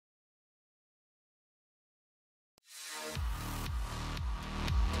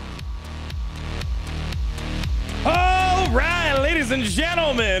Ladies and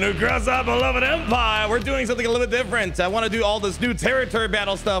gentlemen who cross our beloved empire, we're doing something a little bit different. I want to do all this new territory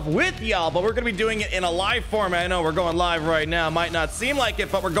battle stuff with y'all, but we're going to be doing it in a live format. I know we're going live right now. Might not seem like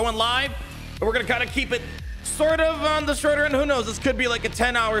it, but we're going live. But we're going to kind of keep it sort of on the shorter end. Who knows? This could be like a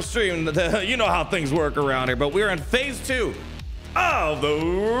 10-hour stream. You know how things work around here. But we're in phase 2 of the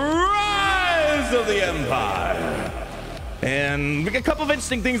rise of the empire. And we got a couple of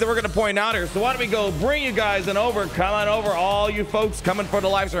interesting things that we're going to point out here. So why don't we go bring you guys come on over, all you folks coming for the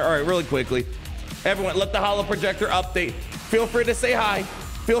live stream. All right, really quickly. Everyone, let the holo projector update. Feel free to say hi.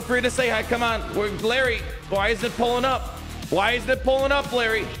 Feel free to say hi. Come on. Larry, why is it pulling up? Why is it pulling up,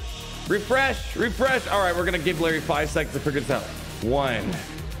 Larry? Refresh. All right, we're going to give Larry 5 seconds to figure this out. 1,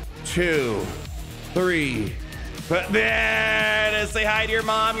 2, 3. There it is. Say hi to your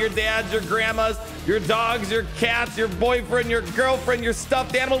mom, your dads, your grandmas, your dogs, your cats, your boyfriend, your girlfriend, your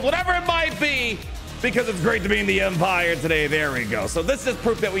stuffed animals, whatever it might be, because it's great to be in the Empire today. There we go. So this is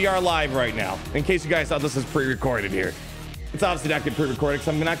proof that we are live right now. In case you guys thought this is pre-recorded here. It's obviously not good pre-recorded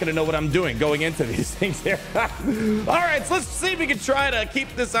because I'm not going to know what I'm doing going into these things here. All right, so let's see if we can try to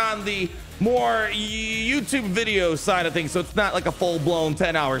keep this on the more YouTube video side of things, so it's not like a full-blown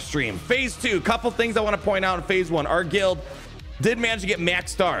 10-hour stream. Phase 2, couple things I want to point out in phase 1. Our guild did manage to get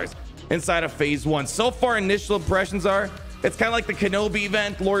max stars inside of phase 1. So far, initial impressions are it's kind of like the Kenobi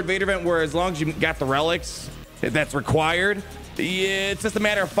event, Lord Vader event, where as long as you got the relics that's required, it's just a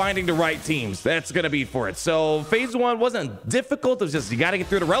matter of finding the right teams. That's going to be for it. So phase 1 wasn't difficult. It was just you got to get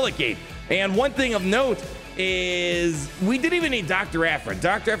through the relic gate. And one thing of note is we didn't even need Dr. Aphra.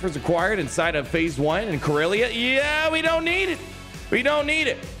 Dr. Aphra is required inside of phase 1 in Corellia. Yeah, we don't need it. We don't need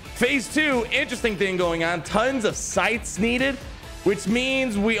it. Phase 2, interesting thing going on. Tons of sites needed, which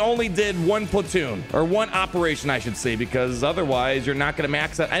means we only did 1 platoon, or 1 operation, I should say, because otherwise you're not going to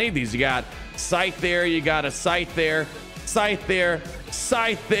max out any of these. You got site there, you got a site there, site there,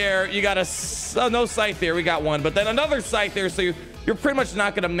 site there. You got no site there. We got 1, but then another site there. So you're pretty much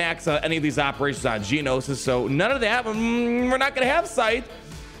not going to max out any of these operations on Geonosis. So none of that. We're not going to have site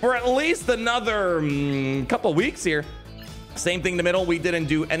for at least another couple weeks here. Same thing in the middle. We didn't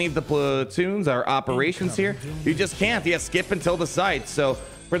do any of the platoons or operations here. You just can't. Yeah, skip until the site. So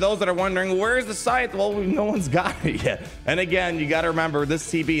for those that are wondering, where's the site? Well, no one's got it yet. And again, you got to remember, this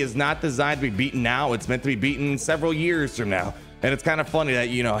TB is not designed to be beaten now. It's meant to be beaten several years from now. And it's kind of funny that,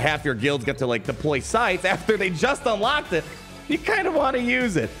 you know, half your guilds get to like deploy sites after they just unlocked it. You kind of want to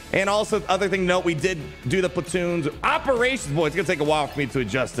use it. And also, other thing to note, we did do the platoons operations. Boy, it's going to take a while for me to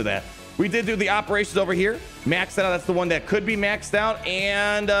adjust to that. We did do the operations over here. Maxed out. That's the one that could be maxed out.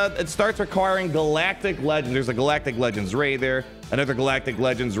 And it starts requiring Galactic Legends. There's a Galactic Legends raid there. Another Galactic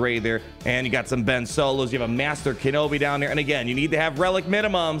Legends raid there. And you got some Ben Solos. You have a Master Kenobi down there. And again, you need to have relic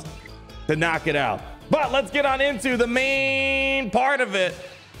minimums to knock it out. But let's get on into the main part of it.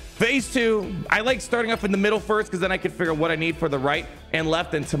 Phase 2, I like starting off in the middle first because then I can figure out what I need for the right and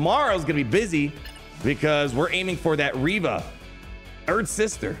left. And tomorrow's going to be busy because we're aiming for that Reva, third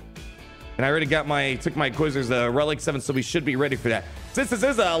sister. And I already got took my quiz. There's a Relic 7, so we should be ready for that. Since this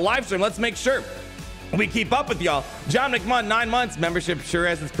is a live stream, let's make sure we keep up with y'all. John McMahon, 9 months. Membership sure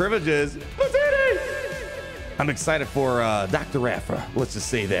has its privileges. I'm excited for Dr. Raffra. Let's just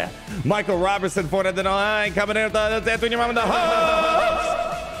say that. Michael Robertson, 499, coming in with the your mom in the host.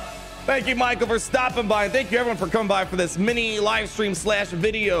 Thank you, Michael, for stopping by. And thank you, everyone, for coming by for this mini live stream /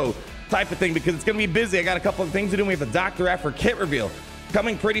 video type of thing, because it's going to be busy. I got a couple of things to do. We have the Dr. Aphra kit reveal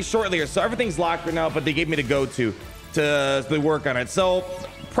coming pretty shortly here. So everything's locked right now, but they gave me to go to work on it. So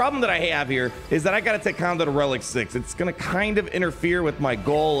problem that I have here is that I got to take Hondo to Relic 6. It's going to kind of interfere with my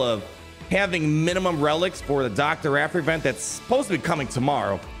goal of having minimum relics for the Dr. Aphra event that's supposed to be coming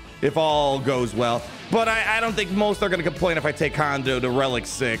tomorrow, if all goes well. But I don't think most are going to complain if I take Hondo to Relic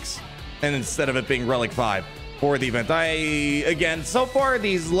 6 and instead of it being Relic 5 for the event. Again, so far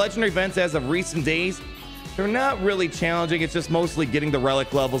these legendary events as of recent days, they're not really challenging. It's just mostly getting the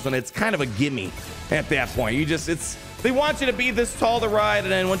relic levels, and it's kind of a gimme at that point. They want you to be this tall to ride,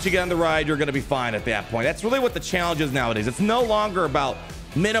 and then once you get on the ride, you're going to be fine at that point. That's really what the challenge is nowadays. It's no longer about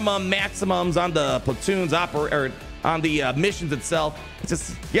minimum, maximums on the platoons or on the missions itself. It's just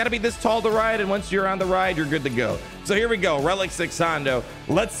you got to be this tall to ride, and once you're on the ride, you're good to go. So here we go, Relic 6 Hondo.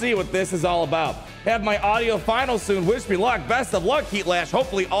 Let's see what this is all about. Have my audio final soon. Wish me luck. Best of luck, Heat Lash.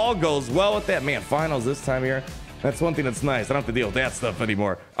 Hopefully all goes well with that. Man, finals this time here. That's one thing that's nice. I don't have to deal with that stuff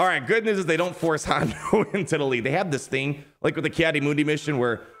anymore. All right, good news is they don't force Hondo into the lead. They have this thing, like with the Ki-Adi-Mundi mission,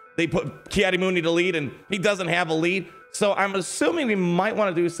 where they put Ki-Adi-Mundi to lead, and he doesn't have a lead. So I'm assuming we might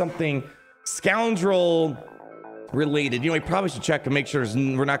want to do something scoundrel related. You know, we probably should check and make sure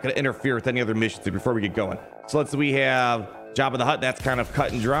we're not going to interfere with any other missions before we get going. So we have Jabba the Hutt, that's kind of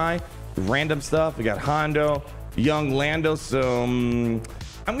cut and dry. Random stuff. We got Hondo, young Lando. So I'm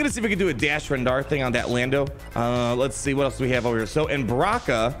gonna see if we can do a dash Rendar thing on that Lando. Let's see what else we have over here. So in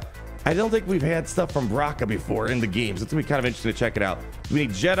Baraka, I don't think we've had stuff from Baraka before in the games. It's gonna be kind of interesting to check it out. We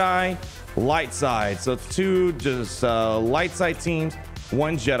need Jedi, light side. So it's 2 just light side teams,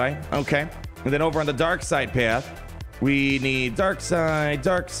 1 Jedi. Okay. And then over on the dark side path, we need dark side, the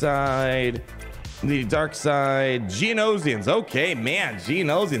dark side, Geonosians. Okay, man,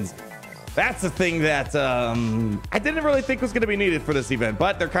 Geonosians. That's the thing that I didn't really think was going to be needed for this event,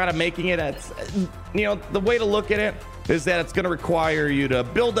 but they're kind of making it as, you know, the way to look at it is that it's going to require you to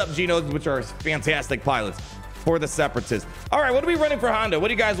build up Geonosians, which are fantastic pilots for the Separatists. All right, what are we running for Hondo? What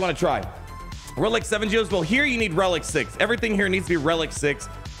do you guys want to try? Relic 7 Geos? Well, here you need Relic 6. Everything here needs to be Relic 6.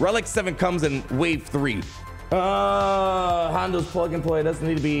 Relic 7 comes in wave 3. Hondo's plug and play doesn't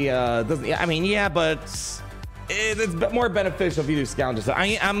need to be, I mean, yeah, but it's more beneficial if you do Scoundrels.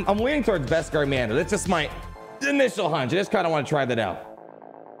 I'm leaning towards Beskar Mando. That's just my initial hunch. I just kind of want to try that out.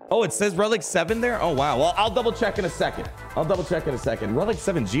 Oh, it says Relic 7 there? Oh, wow. Well, I'll double check in a second. Relic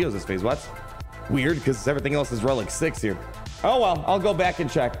 7 Geos this phase. What's weird because everything else is Relic 6 here. Oh, well, I'll go back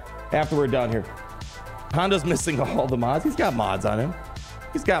and check after we're done here. Hondo's missing all the mods. He's got mods on him.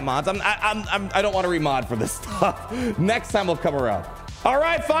 He's got mods. I don't want to remod for this stuff. Next time we'll come around. All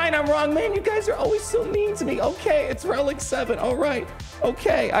right, fine. I'm wrong, man. You guys are always so mean to me. Okay, it's Relic 7. All right.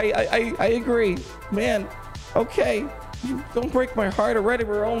 Okay, I agree, man. Okay, you don't break my heart already.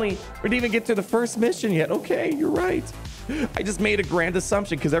 We didn't even get to the first mission yet. Okay, you're right. I just made a grand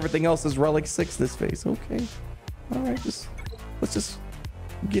assumption because everything else is Relic 6 this phase. Okay. All right, let's just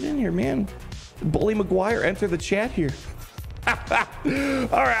get in here, man. Bully McGuire, enter the chat here. All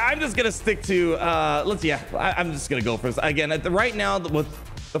right, I'm just gonna stick to I'm just gonna go for this again. Right now, with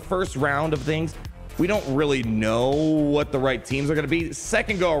the first round of things, we don't really know what the right teams are gonna be.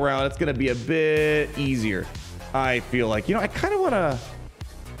 Second go around, it's gonna be a bit easier. I feel like, you know, I kind of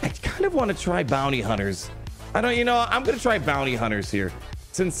want to try bounty hunters. I'm gonna try bounty hunters here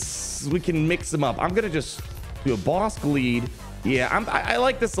since we can mix them up. I'm gonna just do a boss lead. Yeah, I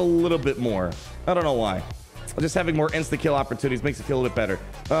like this a little bit more. I don't know why. Just having more insta-kill opportunities makes it feel a bit better.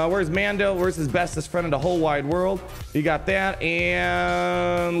 Where's Mando? Where's his bestest friend in the whole wide world? You got that.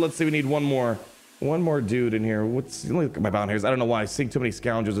 And let's see, we need one more dude in here. Let me look at my bounty hunters. I don't know why. Seeing too many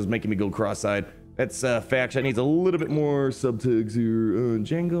scoundrels is making me go cross-eyed. That's faction. Needs a little bit more subtext here.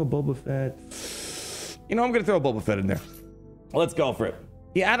 Django, Boba Fett. You know, I'm going to throw a Boba Fett in there. Let's go for it.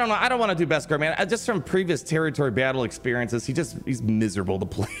 Yeah, I don't know. I don't want to do Beskar, man. Just from previous territory battle experiences, he's miserable to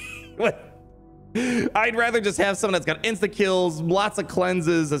play. What? I'd rather just have someone that's got insta kills, lots of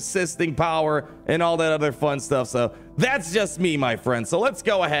cleanses, assisting power, and all that other fun stuff. So that's just me, my friend. So let's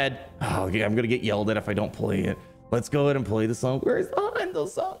go ahead. Oh, yeah, I'm going to get yelled at if I don't play it. Let's go ahead and play the song. Where's the Hondo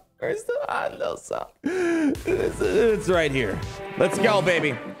song? It's right here. Let's go,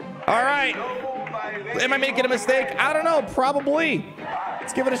 baby. All right. Am I making a mistake? I don't know. Probably.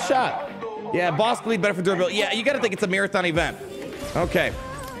 Let's give it a shot. Yeah, boss bleed better for durability. Yeah, you got to think it's a marathon event. Okay.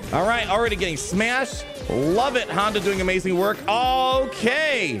 All right, already getting smashed. Love it. Hondo doing amazing work.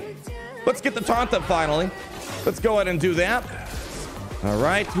 Okay. Let's get the taunt up finally. Let's go ahead and do that. All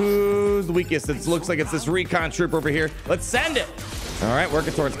right, who's the weakest? It looks like it's this recon troop over here. Let's send it. All right,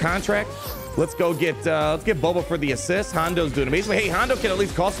 working towards contract. Let's get Boba for the assist. Hondo's doing amazing. Hey, Hondo can at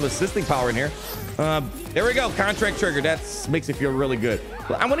least call some assisting power in here. There we go. Contract trigger. That makes it feel really good.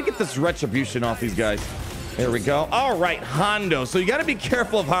 I want to get this retribution off these guys. There we go. All right, Hondo. So you got to be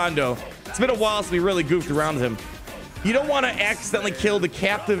careful of Hondo. It's been a while since we really goofed around with him. You don't want to accidentally kill the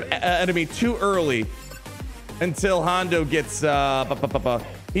captive enemy too early until Hondo gets...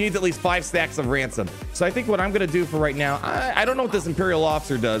 he needs at least 5 stacks of ransom. So I think what I'm going to do for right now... I don't know what this Imperial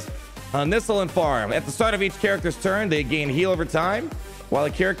officer does. Nissel and Farm. At the start of each character's turn, they gain heal over time. While a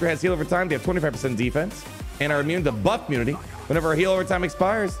character has heal over time, they have 25% defense and are immune to buff immunity. Whenever a heal over time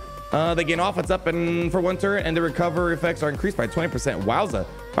expires... they gain offense up and for 1 turn, and the recovery effects are increased by 20%. Wowza.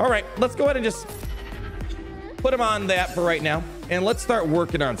 All right, let's go ahead and just put him on that for right now. And let's start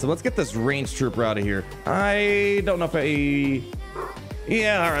working on some. Let's get this range trooper out of here. I don't know if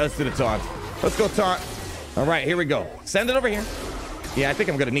yeah, all right, let's do the taunt. Let's go taunt. All right, here we go. Send it over here. Yeah, I think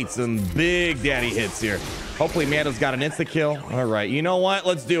I'm going to need some big daddy hits here. Hopefully, Mando's got an insta-kill. All right, you know what?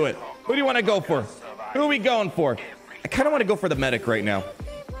 Let's do it. Who do you want to go for? Who are we going for? I kind of want to go for the medic right now.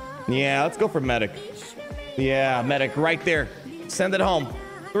 Yeah, let's go for medic. Yeah, medic right there. Send it home.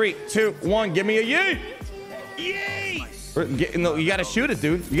 3, 2, 1. Give me a yeet. Yeet. No, you got to shoot it,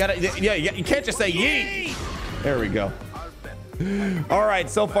 dude. You can't just say yeet. There we go. All right,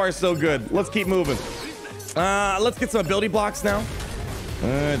 so far so good. Let's keep moving. Let's get some ability blocks now.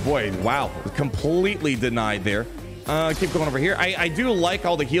 Boy, wow, completely denied there. Keep going over here. I do like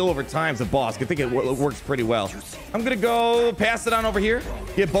all the heal over time as a boss. I think it works pretty well. I'm gonna go pass it on over here.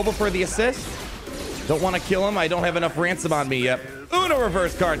 Get Boba for the assist. Don't want to kill him. I don't have enough ransom on me yet. Uno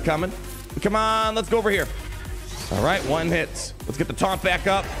reverse card coming. Come on, let's go over here. All right, one hit. Let's get the taunt back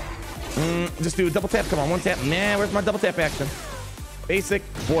up. Just do a double tap. Come on, one tap. Nah, where's my double tap action? Basic.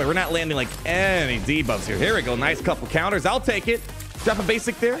 Boy, we're not landing like any debuffs here. Here we go. Nice couple counters. I'll take it. Drop a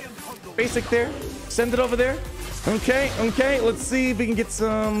basic there. Basic there. Send it over there. Okay. Let's see if we can get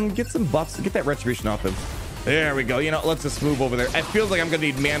some buffs. Get that retribution off him. There we go. You know, let's just move over there. It feels like I'm gonna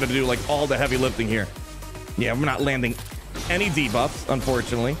need Mando to do like all the heavy lifting here. Yeah, we're not landing any debuffs,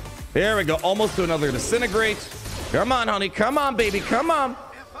 unfortunately. There we go. Almost to another disintegrate. Come on, honey. Come on, baby. Come on.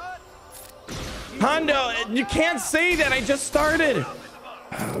 Hondo, you can't say that. I just started.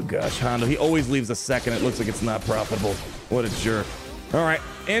 Oh, gosh, Hondo. He always leaves a second. It looks like it's not profitable. What a jerk. All right,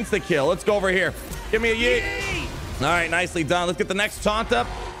 insta kill. Let's go over here. Give me a yeet. All right, nicely done. Let's get the next taunt up.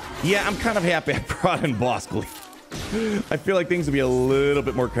 Yeah, I'm kind of happy I brought in Boss Glee. I feel like things would be a little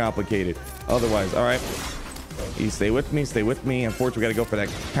bit more complicated otherwise. All right. You stay with me. Stay with me. Unfortunately, we got to go for that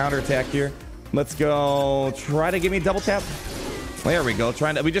counter attack here. Let's go. Try to give me double tap. There we go.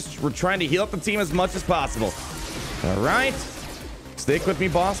 We're trying to heal up the team as much as possible. All right. Stick with me,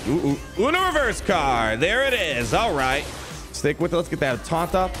 boss. Ooh. Uno reverse card. There it is. All right. Stick with it. Let's get that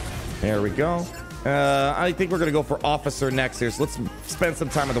taunt up. There we go. I think we're going to go for officer next here. So let's spend some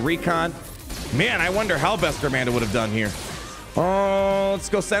time with the recon. Man, I wonder how Bester Amanda would have done here. Oh, let's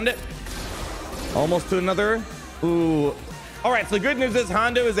go send it. Almost to another. Ooh. All right. So the good news is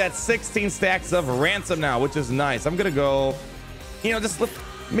Hondo is at 16 stacks of ransom now, which is nice. I'm going to go, you know, just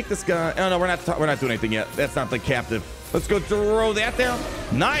make this guy. Oh, no, we're not doing anything yet. That's not the captive. Let's go throw that down.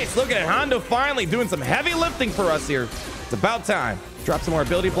 Nice. Look at it. Hondo finally doing some heavy lifting for us here. It's about time. Drop some more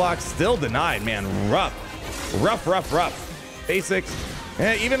ability blocks. Still denied, man. Rough. Basics.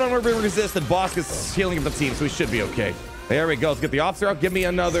 Even when we're being resisted, boss is healing up the team, so we should be okay. There we go. Let's get the officer out. Give me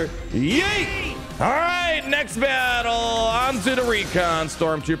another. Yeet! All right, next battle. On to the recon,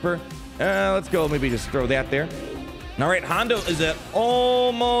 Stormtrooper. Let's go. Maybe just throw that there. All right, Hondo is at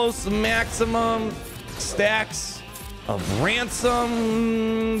almost maximum stacks of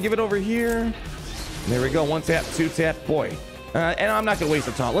ransom. Give it over here. There we go. One tap, two tap. Boy. And I'm not going to waste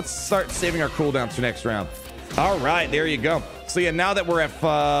the taunt. Let's start saving our cooldowns for next round. All right, there you go. So yeah, now that we're at,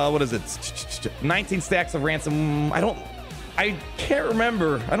 what is it? 19 stacks of ransom. I can't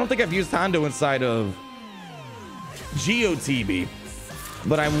remember. I don't think I've used Hondo inside of GOTB.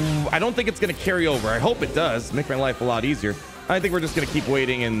 But I don't think it's going to carry over. I hope it does. Make my life a lot easier. I think we're just going to keep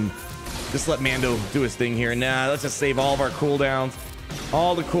waiting and just let Mando do his thing here. Nah, let's just save all of our cooldowns.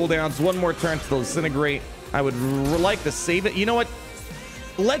 All the cooldowns. One more turn to disintegrate. I would like to save it. You know what?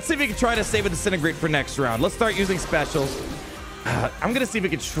 Let's see if we can try to save a disintegrate for next round. Let's start using specials. I'm going to see if we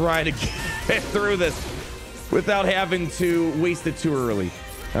can try to get through this without having to waste it too early.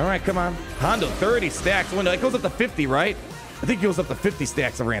 All right, come on. Hondo, 30 stacks. Window. It goes up to 50, right? I think it goes up to 50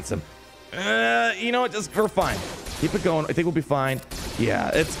 stacks of ransom. You know what? We're fine. Keep it going. I think we'll be fine. Yeah,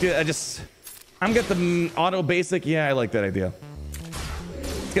 it's good. I'm got the auto basic. Yeah, I like that idea.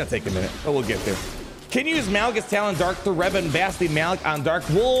 It's going to take a minute, but we'll get there. Can you use Malgus Talon Dark to Reb and Basti Malik on Dark?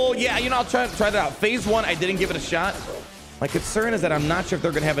 Well, yeah, you know, I'll try that out. Phase 1, I didn't give it a shot. My concern is that I'm not sure if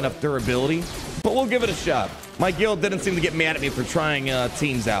they're going to have enough durability, but we'll give it a shot. My guild didn't seem to get mad at me for trying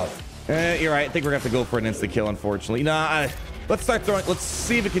teams out. You're right. I think we're going to have to go for an insta kill, unfortunately. Nah, let's start throwing. Let's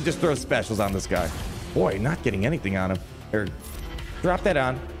see if we can just throw specials on this guy. Boy, not getting anything on him. Here, drop that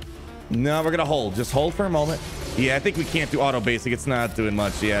on. No, we're going to hold. Just hold for a moment. Yeah, I think we can't do auto basic. It's not doing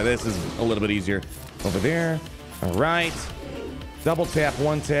much. Yeah, this is a little bit easier. Over there. All right. Double tap,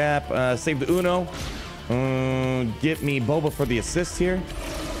 one tap. Save the Uno. Get me Boba for the assist here.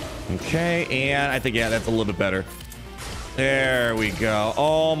 Okay, and I think, yeah, that's a little bit better. There we go.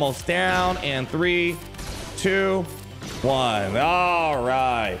 Almost down. And 3, 2, 1. All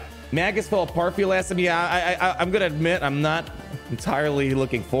right. Malgus fell apart for you last time. Yeah, I'm going to admit I'm not entirely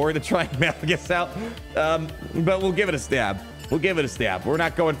looking forward to trying Malgus out. But we'll give it a stab. We'll give it a stab. We're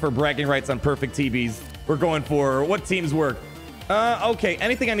not going for bragging rights on perfect TBs. We're going for what teams work. Okay,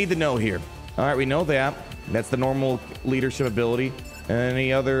 anything I need to know here? All right, we know that. That's the normal leadership ability.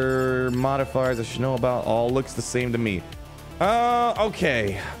 Any other modifiers I should know about? All looks the same to me.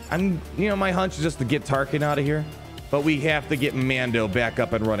 Okay. My hunch is just to get Tarkin out of here. But we have to get Mando back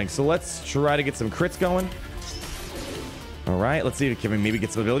up and running. So let's try to get some crits going. All right, let's see if we can maybe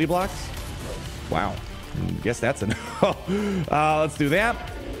get some ability blocks. Wow. Guess that's enough. Let's do that.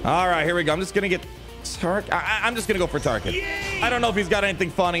 All right, here we go. I'm just gonna get I'm just gonna go for Tarkin. I don't know if he's got anything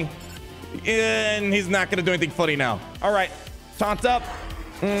funny, and he's not gonna do anything funny now. All right, taunt up.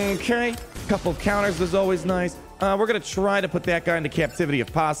 Okay, couple of counters is always nice. We're gonna try to put that guy into captivity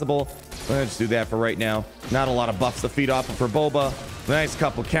if possible. Let's do that for right now. Not a lot of buffs to feed off of for Boba. Nice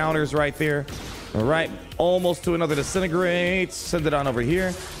couple counters right there. All right, almost to another disintegrate. Send it on over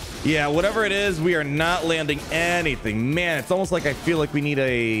here. Yeah, whatever it is, we are not landing anything. Man, it's almost like I feel like we need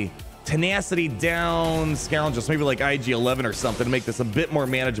a tenacity down scoundrels, maybe like IG-11 or something to make this a bit more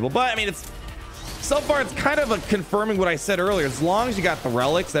manageable. But I mean, it's so far it's kind of confirming what I said earlier. As long as you got the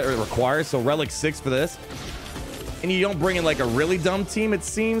relics that it requires, so relic 6 for this, and you don't bring in like a really dumb team, it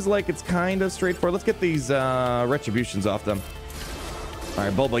seems like it's kind of straightforward. Let's get these retributions off them. All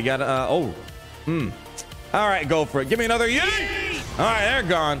right, Boba, you got all right, go for it. Give me another yay. All right, they're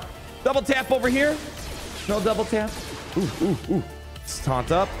gone. Double tap over here. No double tap. Ooh. Let's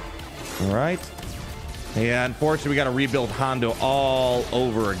taunt up. All right. Yeah, unfortunately, we got to rebuild Hondo all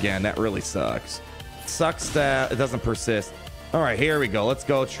over again. That really sucks. Sucks that it doesn't persist. All right, here we go. Let's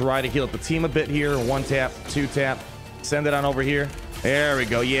go try to heal up the team a bit here. 1 tap, 2 tap. Send it on over here. There we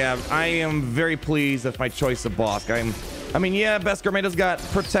go. Yeah, I am very pleased with my choice of boss. I mean, yeah, Beskar Mado's got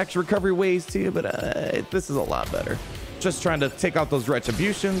protect recovery ways too, but this is a lot better. Just trying to take out those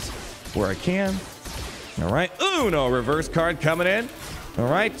retributions where I can. All right. Uno reverse card coming in. All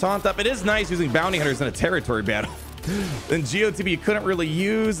right, taunt up. It is nice using bounty hunters in a territory battle. In GOTB, you couldn't really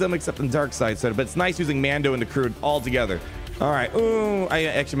use them except in Dark Side, but it's nice using Mando and the crew all together. All right. Ooh, I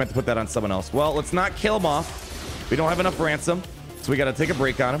actually meant to put that on someone else. Well, let's not kill him off. We don't have enough ransom, so we got to take a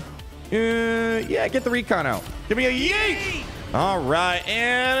break on him. Yeah, get the recon out. Give me a yeet. All right,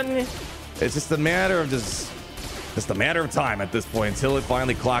 and it's just a matter of just a matter of time at this point until it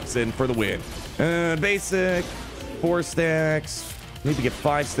finally clocks in for the win. Basic 4 stacks. Need to get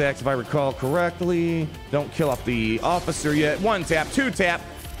 5 stacks if I recall correctly. Don't kill off the officer yet. 1 tap, 2 tap,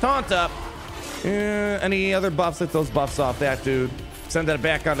 taunt up. Any other buffs? Hit those buffs off that dude. Send that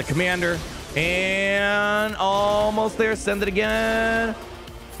back on the commander. And almost there. Send it again.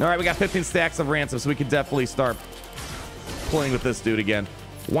 All right, we got 15 stacks of ransom, so we can definitely start playing with this dude again.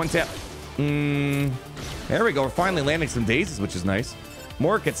 1 tap. There we go. We're finally landing some dazes, which is nice.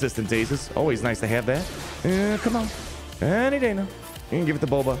 More consistent dazes. Always nice to have that. Come on. Any day now. You can give it to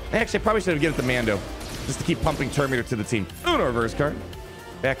Boba. Actually, I probably should have given it to Mando, just to keep pumping Terminator to the team. Uno reverse card.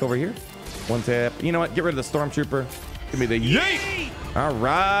 Back over here. 1 tap. You know what? Get rid of the Stormtrooper. Give me the yeet. All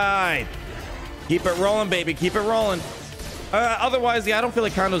right. Keep it rolling, baby. Keep it rolling. Otherwise, yeah, I don't feel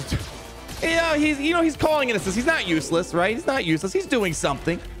like Hondo's... Yeah, he's calling it assist. He's not useless, right? He's not useless. He's doing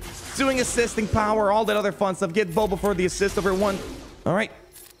something. He's doing assisting power, all that other fun stuff. Get Boba for the assist over 1. All right.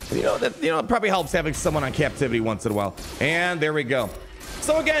 It probably helps having someone on captivity once in a while. And there we go.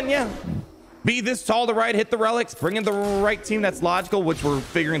 So again, yeah. Be this tall to right, hit the relics, bring in the right team. That's logical, which we're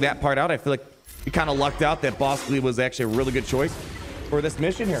figuring that part out. I feel like we kind of lucked out that Boss Lee was actually a really good choice for this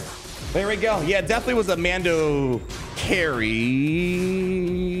mission here. There we go. Yeah, definitely was a Mando carry.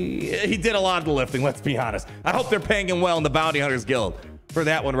 He did a lot of the lifting, let's be honest. I hope they're paying him well in the Bounty Hunters Guild for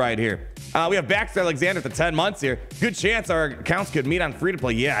that one right here. We have Baxter Alexander for 10 months here. Good chance our accounts could meet on free to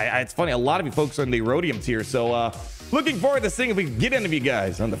play. Yeah, it's funny. A lot of you folks are in the Rhodium tier. So looking forward to seeing if we can get any of you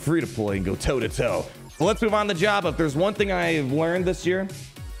guys on the free to play and go toe to toe. So let's move on to Jabba. If there's one thing I've learned this year,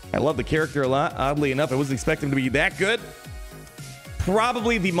 I love the character a lot. Oddly enough, I wasn't expecting him to be that good.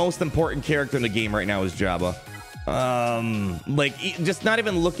 Probably the most important character in the game right now is Jabba. Like, just not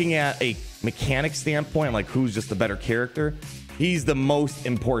even looking at a mechanic standpoint, like who's just a better character. He's the most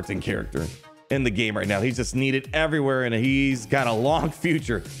important character in the game right now. He's just needed everywhere, and he's got a long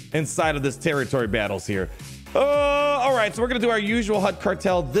future inside of this territory battles here. All right, so we're gonna do our usual HUD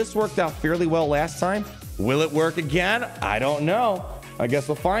cartel. This worked out fairly well last time. Will it work again? I don't know. I guess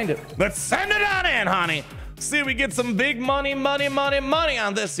we'll find it. Let's send it on in, honey. See if we get some big money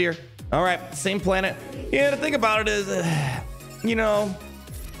on this here. All right, same planet. Yeah, the thing about it is, you know,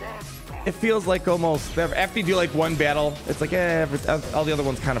 it feels like almost after you do like one battle, it's like all the other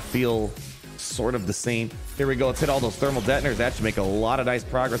ones kind of feel sort of the same. Here we go. Let's hit all those thermal detonators. That should make a lot of nice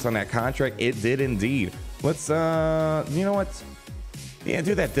progress on that contract. It did indeed. Let's you know what? Yeah,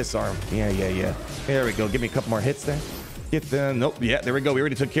 do that disarm. Yeah. There we go. Give me a couple more hits there. Get the nope. Yeah, there we go. We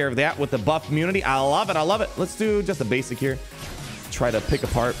already took care of that with the buff immunity. I love it. Let's do just a basic here. Try to pick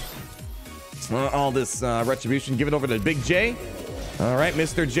apart all this retribution. Give it over to Big J. All right,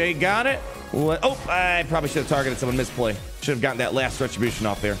 Mr. J got it. Oh, I probably should have targeted someone misplay. Should have gotten that last retribution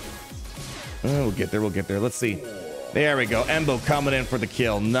off there. We'll get there. Let's see. There we go. Embo coming in for the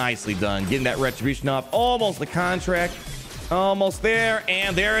kill. Nicely done. Getting that retribution off. Almost the contract. Almost there,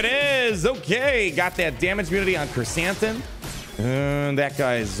 and there it is. Okay, got that damage immunity on Chrysanthemum. And that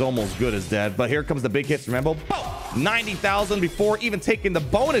guy is almost good as dead. But here comes the big hits, remember? Boom! 90,000 before even taking the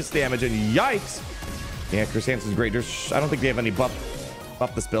bonus damage, and yikes. Yeah, Chrysanthemum's great. I don't think they have any buff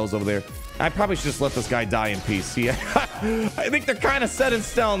the spells over there. I probably should just let this guy die in peace. Yeah, I think they're kind of set in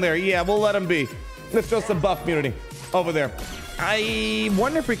stone there. Yeah, we'll let him be. Let's throw some buff immunity over there. I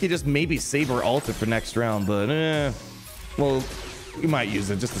wonder if we could just maybe save our altar for next round, but well, we might use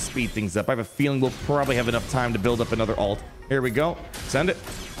it just to speed things up. I have a feeling we'll probably have enough time to build up another alt. Here we go. Send it.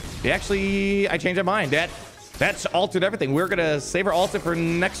 Actually, I changed my mind. That's altered everything. We're gonna save our altar for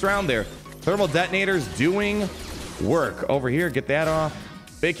next round there. Thermal detonators doing work over here. Get that off.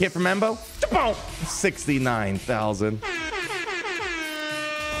 Big hit from Embo. 69,000.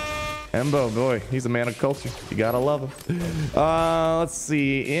 Embo, boy, he's a man of culture. You gotta love him. Let's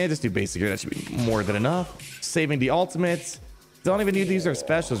see. Yeah, just do basic here. That should be more than enough. Saving the ultimates. Don't even need to use our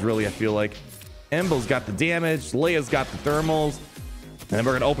specials, really, I feel like. Embo's got the damage. Leia's got the thermals. And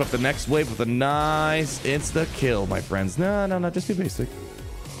we're gonna open up the next wave with a nice insta kill, my friends. No, just do basic.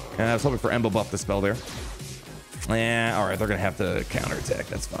 And I was hoping for Embo buff to spell there. Yeah, all right, they're gonna have to counterattack.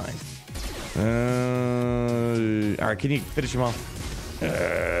 That's fine. All right, can you finish him off?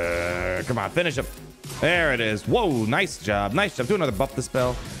 Come on, finish him. There it is. Whoa, nice job. Nice job. Do another buff the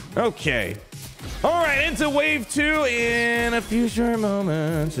spell. Okay. All right, into wave 2 in a few short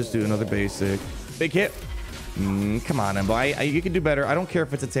moments. Just do another basic. Big hit. Come on, Embo. You can do better. I don't care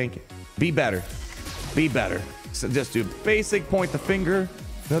if it's a tank. Be better. Be better. So just do basic, point the finger.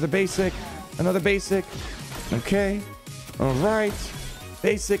 Another basic. Another basic. Okay. All right.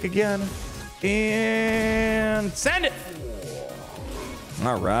 Basic again. And send it.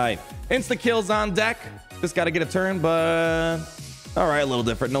 All right. Insta kills on deck. Just got to get a turn, but all right, a little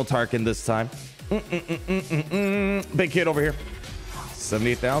different. No Tarkin this time. Big hit over here.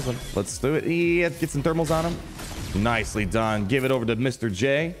 78,000. Let's do it. Yeah, get some thermals on him. Nicely done. Give it over to Mr.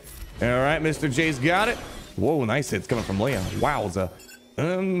 J. All right, Mr. J's got it. Whoa, nice hits coming from Leia. Wowza.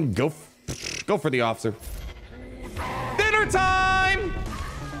 Go for the officer. Dinner time!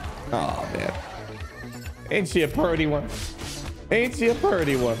 Oh, man. Ain't she a pretty one? Ain't she a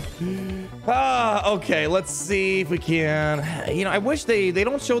pretty one? Okay, let's see if we can. You know, I wish they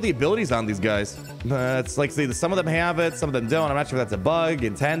don't show the abilities on these guys. It's like, see, some of them have it, some of them don't. I'm not sure if that's a bug,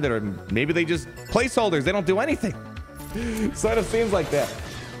 intended, or maybe they just placeholders. They don't do anything. Sort of seems like that.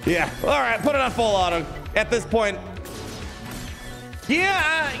 Yeah, all right, put it on full auto. At this point,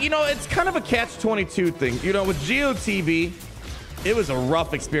 yeah, you know, it's kind of a catch-22 thing. You know, with GeoTV, it was a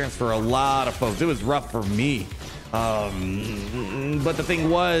rough experience for a lot of folks. It was rough for me. But the thing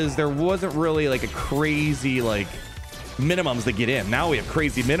was, there wasn't really like a crazy like minimums to get in. Now we have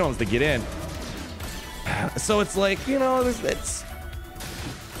crazy minimums to get in. So it's like, you know, it's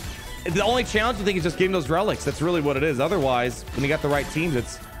the only challenge I think is just getting those relics. That's really what it is. Otherwise, when you got the right teams,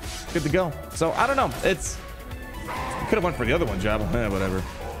 it's good to go. So I don't know. It's could have went for the other one, Jabba. Whatever.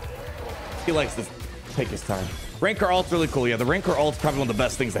 He likes to take his time. Rancor ult's really cool. Yeah, the Rancor ult's probably one of the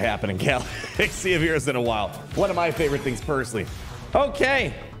best things to happen in Galaxy of Heroes in a while. One of my favorite things personally.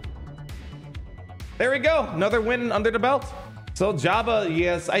 Okay. There we go. Another win under the belt. So Jabba,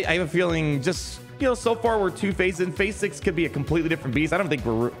 yes, I have a feeling just, you know, so far we're 2 phases in. Phase 6 could be a completely different beast. I don't think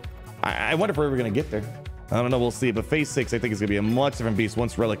I wonder if we're ever going to get there. I don't know. We'll see. But phase 6, I think, is going to be a much different beast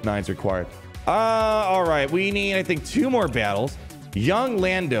once Relic 9 is required. All right. We need, I think, 2 more battles. Young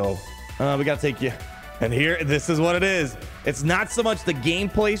Lando. We got to take you. And here, this is what it is. It's not so much the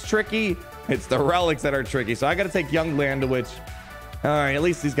gameplay's tricky. It's the relics that are tricky. So I got to take young Lando, which, all right, at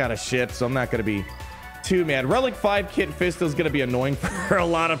least he's got a ship. So I'm not going to be too mad. Relic 5 Kit Fisto is going to be annoying for a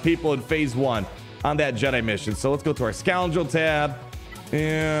lot of people in phase 1 on that Jedi mission. So let's go to our Scoundrel tab.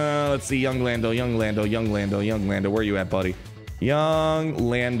 Yeah, let's see. Young Lando, young Lando, young Lando, young Lando. Where are you at, buddy? Young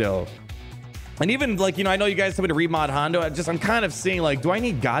Lando. And even like, you know, I know you guys told me to remod Hondo. I'm kind of seeing like, do I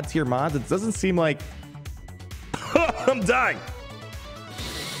need God tier mods? It doesn't seem like I'm dying.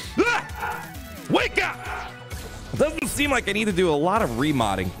 Wake up! It doesn't seem like I need to do a lot of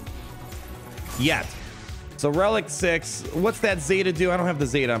remodding yet. So Relic 6. What's that Zeta do? I don't have the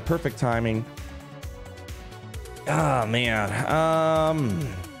Zeta on. Perfect timing. Oh, man.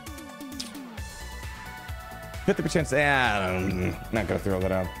 50%. Not going to throw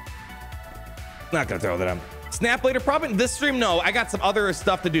that out. Not going to throw that out. Snap later, probably this stream. No, I got some other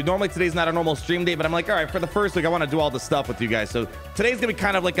stuff to do. Normally today's not a normal stream day, but I'm like, all right, for the first week, I want to do all the stuff with you guys. So today's gonna be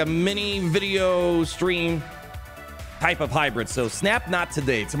kind of like a mini video stream type of hybrid. So snap not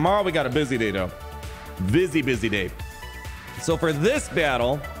today. Tomorrow we got a busy day though. Busy day. So for this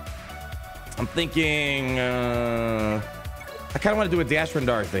battle, I'm thinking I kind of want to do a Dash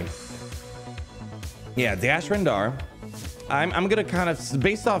Rendar thing. Yeah, Dash Rendar. I'm gonna kind of,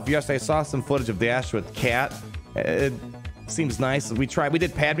 based off yesterday, I saw some footage of Dash with Cat. It seems nice. We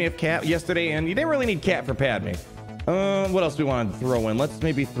did Padme with Cat yesterday, and you didn't really need Cat for Padme. What else do we want to throw in? Let's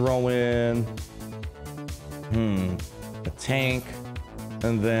maybe throw in a tank,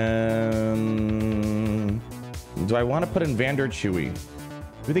 and then do I want to put in Vader Chewie?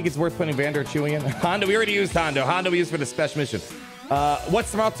 Do you think it's worth putting Vader Chewie in? Hondo, we already used Hondo. Hondo we used for the special mission.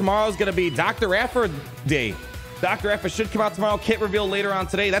 What's tomorrow? Tomorrow is gonna be Dr. Afford Day. Dr. Afford should come out tomorrow. Kit reveal later on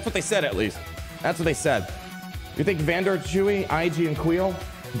today. That's what they said, at least. That's what they said. You think Vader Chewie, IG, and Queel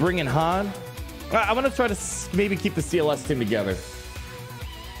bring in Han? I want to try to maybe keep the CLS team together.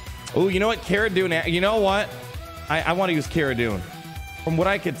 Oh, you know what? Cara Dune. You know what? I want to use Cara Dune. From what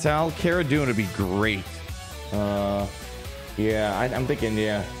I could tell, Cara Dune would be great. Yeah, I'm thinking,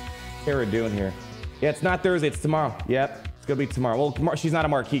 yeah, Cara Dune here. Yeah, it's not Thursday. It's tomorrow. Yep, it's gonna be tomorrow. Well, she's not a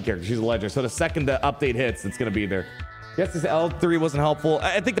marquee character. She's a ledger. So the second the update hits, it's gonna be there. Yes, this L3 wasn't helpful.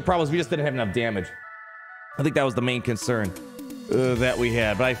 I think the problem was we just didn't have enough damage. I think that was the main concern that we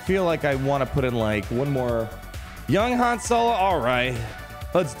had. But I feel like I want to put in like one more young Han Solo. All right,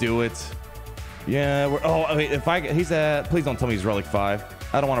 let's do it. Yeah. Oh, wait, he's at. Please don't tell me he's Relic 5.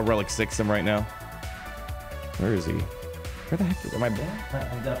 I don't want to Relic 6 him right now. Where is he? Where the heck am I blind?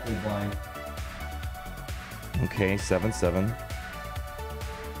 I'm definitely blind. Okay, 7-7.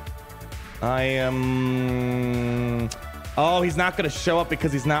 I am. Oh, he's not going to show up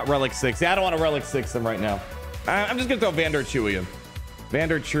because he's not Relic 6. Yeah, I don't want to Relic 6 him right now. I'm just going to throw Vader Chewie in.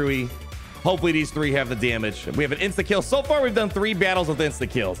 Vader Chewie. Hopefully these three have the damage. We have an insta kill. So far, we've done 3 battles with insta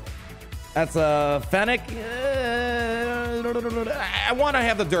kills. That's Fennec. I want to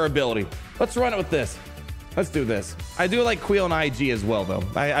have the durability. Let's run it with this. Let's do this. I do like Queel and IG as well, though.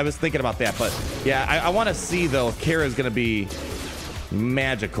 I was thinking about that, but yeah, I want to see, though, if Cara is going to be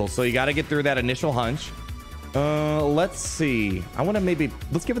magical. So you got to get through that initial hunch. Let's see. I want to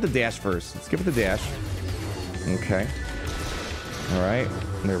let's give it the dash first. Let's give it the dash. Okay. All right.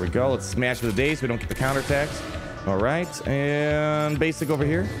 There we go. Let's smash with the days so we don't get the counterattacks. All right. And basic over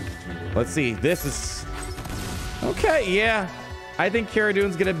here. Let's see. This is... Okay, yeah. I think Cara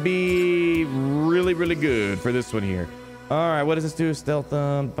Dune's going to be really, really good for this one here. All right. What does this do? Stealth.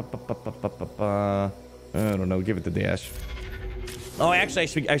 I don't know. Give it the dash. Oh,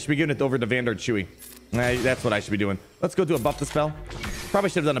 actually, I should be giving it over to Vader Chewie. That's what I should be doing. Let's go do a buff the spell. Probably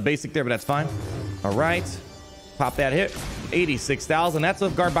should have done a basic there, but that's fine. All right. Pop that hit. 86,000. That's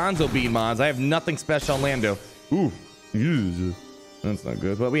with Garbanzo bead mods. I have nothing special on Lando. Ooh. That's not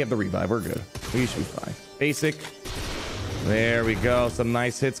good. But we have the revive. We're good. We should be fine. Basic. There we go. Some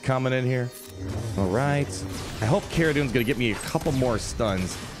nice hits coming in here. All right. I hope Cara Dune's going to get me a couple more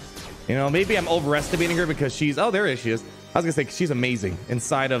stuns. You know, maybe I'm overestimating her because she's... Oh, there she is. I was going to say she's amazing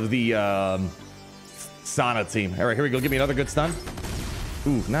inside of the Sana team. All right, here we go. Give me another good stun.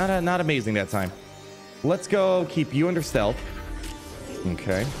 Ooh, not amazing that time. Let's go keep you under stealth.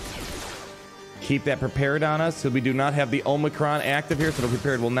 Okay. Keep that prepared on us so we do not have the Omicron active here, so the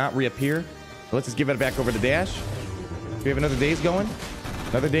prepared will not reappear. So let's just give it back over to Dash. Do we have another daze going?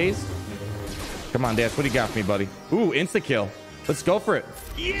 Another daze? Come on, Dash. What do you got for me, buddy? Ooh, insta-kill. Let's go for it.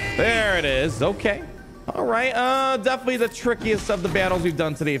 Yeah. There it is. Okay. All right. Definitely the trickiest of the battles we've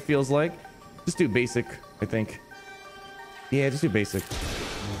done today, it feels like. Just do basic, I think. Yeah, just do basic.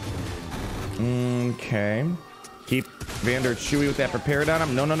 Okay. Keep Vader Chewie with that prepared on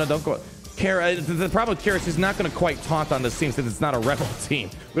him. No, don't go. Cara, the problem with Cara is she's not going to quite taunt on this team since it's not a rebel team.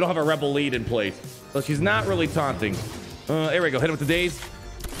 We don't have a rebel lead in place. So she's not really taunting. There we go. Hit him with the daze.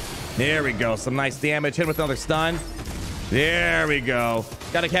 There we go. Some nice damage. Hit him with another stun. There we go.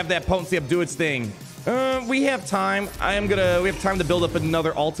 Got to have that potency up do its thing. We have time. We have time to build up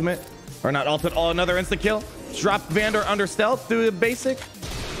another ultimate. Or not ultimate, another insta-kill. Drop Vander under stealth. Do the basic.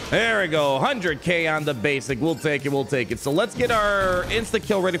 There we go. 100k on the basic. We'll take it. So let's get our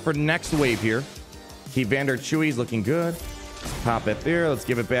insta-kill ready for next wave here. Keep Vander Chewie's looking good. Pop it there. Let's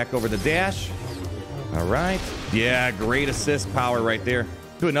give it back over the dash. All right. Yeah, great assist power right there.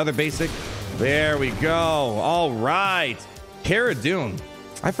 Do another basic. There we go. All right. Cara Dune.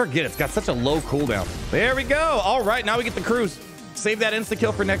 I forget. It's got such a low cooldown. There we go. All right. Now we get the cruise. Save that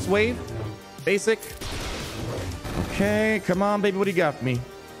insta-kill for next wave. Basic. Okay. Come on, baby. What do you got for me?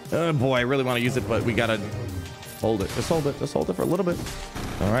 Oh, boy. I really want to use it, but we got to hold it. Just hold it. Just hold it for a little bit.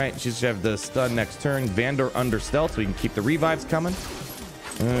 All right. She should have the stun next turn. Vander under stealth so we can keep the revives coming.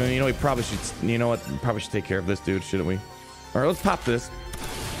 You know, we probably should... You know what? We probably should take care of this dude, shouldn't we? All right. Let's pop this.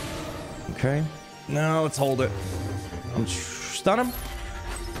 Okay. No, let's hold it. Stun him.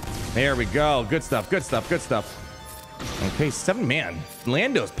 There we go. Good stuff. Good stuff. Good stuff. Okay, 7 man.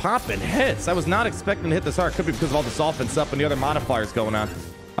 Lando's popping hits. I was not expecting to hit this hard. Could be because of all this offense up and the other modifiers going on.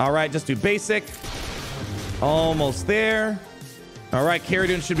 All right, just do basic. Almost there. All right, Cara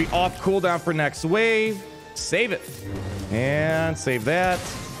Dune should be off cooldown for next wave. Save it. And save that.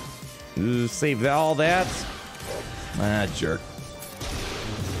 Save all that. Ah, jerk.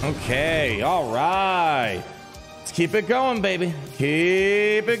 Okay, all right. Let's keep it going, baby.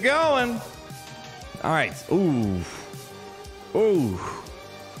 Keep it going. All right. Ooh. Ooh.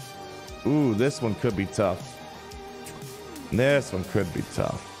 Ooh, this one could be tough. This one could be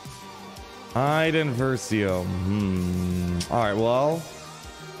tough. Iden Versio. All right, well,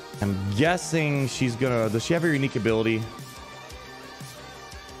 I'm guessing she's gonna... Does she have a unique ability?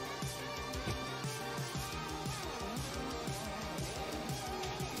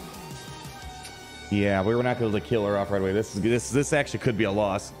 Yeah, we were not going to kill her off right away. This actually could be a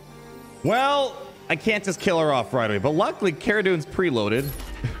loss. Well, I can't just kill her off right away, but luckily Cara Dune's preloaded,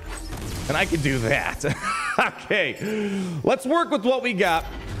 and I can do that. Okay, let's work with what we got.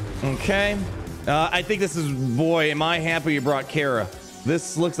 Okay, I think this is... Boy, am I happy you brought Cara.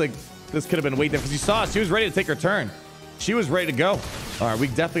 This looks like this could have been way different, because you saw she was ready to take her turn. She was ready to go. All right, we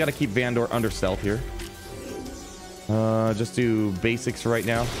definitely got to keep Vandor under stealth here. Just do basics right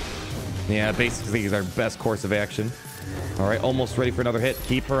now. Yeah, basics I think is our best course of action. All right, almost ready for another hit.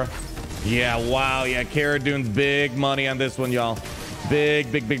 Keep her. Yeah, wow. Yeah, Cara Dune's big money on this one, y'all.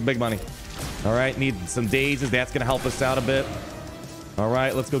 Big money. All right, need some dazes. That's going to help us out a bit. All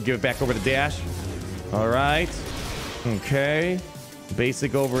right, let's go give it back over to Dash. All right. Okay.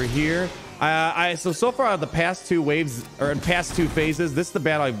 Basic over here. So far, the past 2 waves, or in past 2 phases, this is the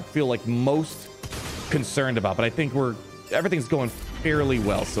battle I feel like most concerned about, but I think everything's going fairly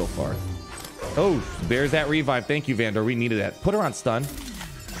well so far. Oh, there's that revive. Thank you, Vandor. We needed that. Put her on stun.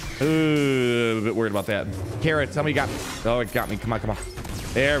 Ooh, a bit worried about that. Cara, tell me you got me. Oh, it got me. Come on.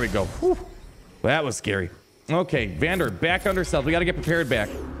 There we go. Whew. That was scary. Okay, Vandor, back under stealth. We got to get prepared back.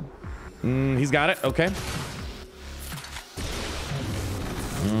 He's got it. Okay.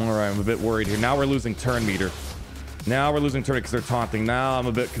 All right, I'm a bit worried here. Now we're losing turn meter. Because they're taunting. Now I'm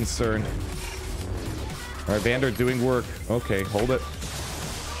a bit concerned. All right, Vandor doing work. Okay, hold it.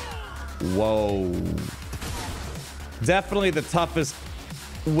 Whoa. Definitely the toughest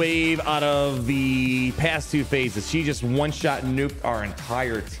wave out of the past 2 phases. She just one-shot nuked our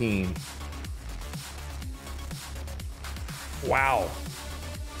entire team. Wow.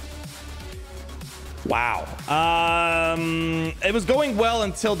 It was going well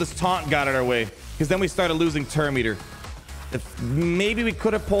until this taunt got in our way, because then we started losing turn meter. If maybe we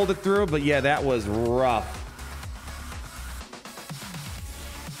could have pulled it through, but yeah, that was rough.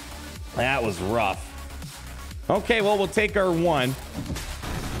 Okay, well, we'll take our 1.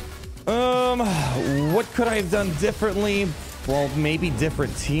 What could I have done differently? Well, maybe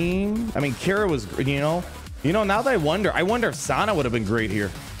different team. I mean, Cara was, now that I wonder if Sana would have been great here,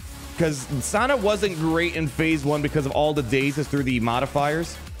 because Sana wasn't great in phase 1 because of all the dazes through the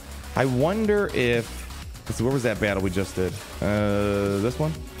modifiers. I wonder if, let's see, where was that battle we just did? This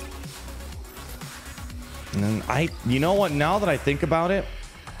one. And you know what? Now that I think about it,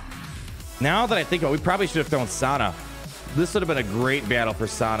 we probably should have thrown Sana. This would have been a great battle for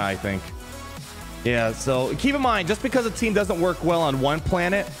Sana, I think. Yeah, so keep in mind, just because a team doesn't work well on one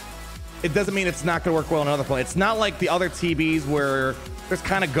planet, it doesn't mean it's not going to work well on another planet. It's not like the other TBs where there's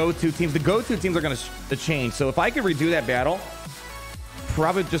kind of go-to teams. The go-to teams are going to change. So if I could redo that battle,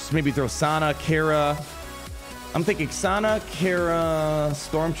 probably just maybe throw Sana, Cara. I'm thinking Sana, Cara,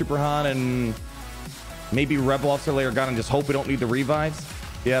 Stormtrooper Han, and maybe Rebel Officer Layer Gun, and just hope we don't need the revives.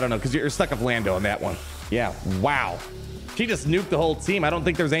 Yeah, I don't know, because you're stuck with Lando on that one. Yeah, wow. She just nuked the whole team. I don't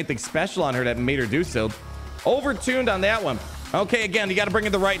think there's anything special on her that made her do so. Overtuned on that one. Okay, again, you got to bring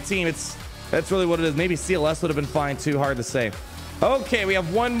in the right team. That's really what it is. Maybe CLS would have been fine too. Hard to say. Okay, we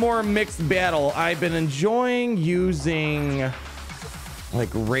have one more mixed battle. I've been enjoying using like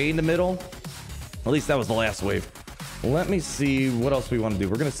Rey in the middle. At least that was the last wave. Let me see what else we want to do.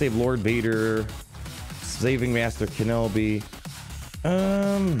 We're going to save Lord Vader, saving Master Kenobi. I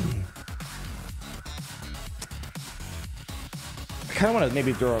kind of want to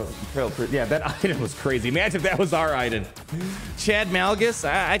maybe throw a trail. Yeah, that item was crazy. Imagine if that was our item. Chad Malgus.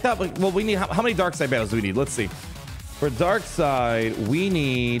 I thought, well, we need, how many dark side battles do we need? Let's see. For dark side, we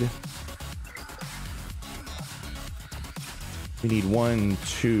need 1,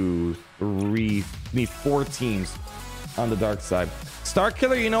 2, 3. We need 4 teams on the dark side.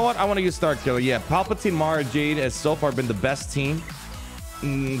 Starkiller, you know what? I want to use Starkiller. Yeah, Palpatine, Mara, Jade has so far been the best team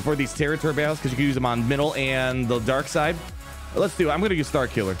for these territory battles, because you can use them on middle and the dark side. Let's do it. I'm going to use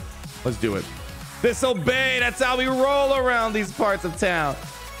Starkiller. Let's do it. Disobey. That's how we roll around these parts of town.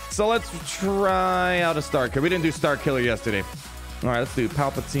 So let's try out a Starkiller. We didn't do Starkiller yesterday. All right, let's do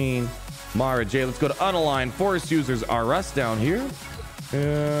Palpatine, Mara J. Let's go to unaligned Force users are us down here.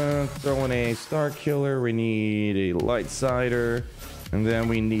 Throw in a Starkiller. We need a Lightsider. And then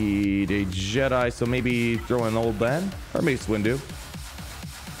we need a Jedi. So maybe throw in Old Ben or Mace Windu.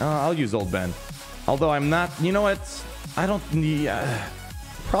 I'll use Old Ben. Although I'm not, you know what? I don't need,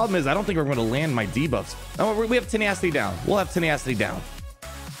 problem is I don't think we're going to land my debuffs. Oh, we have tenacity down. We'll have tenacity down.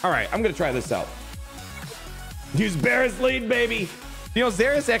 All right, I'm going to try this out. Use Barris lead, baby. You know,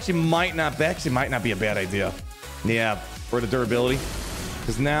 Zaris actually might not be a bad idea. Yeah, for the durability.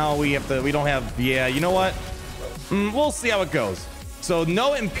 Because now we don't have, yeah, you know what? We'll see how it goes. So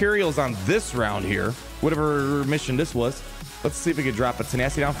no Imperials on this round here. Whatever mission this was. Let's see if we can drop a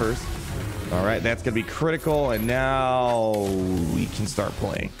tenacity down first. All right, that's going to be critical. And now we can start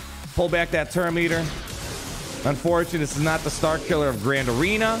playing. Pull back that Terminator. Unfortunately, this is not the Starkiller of Grand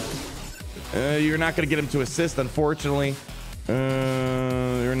Arena. You're not going to get him to assist, unfortunately.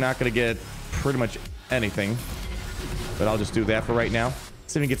 You're not going to get pretty much anything. But I'll just do that for right now.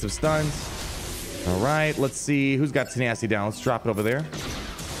 See if we can get some stuns. All right, let's see who's got tenacity down. Let's drop it over there.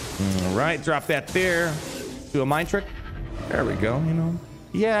 All right, drop that there. Do a mind trick. There we go, you know.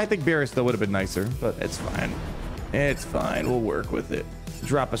 Yeah, I think Barris still would have been nicer, but it's fine. It's fine. We'll work with it.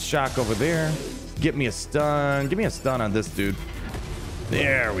 Drop a shock over there. Get me a stun. Give me a stun on this dude.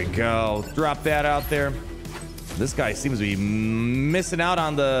 There we go. Drop that out there. This guy seems to be missing out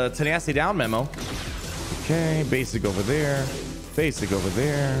on the tenacity down memo. Okay, basic over there. Basic over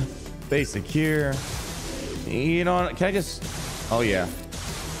there. Basic here. You know, can I just... Oh, yeah.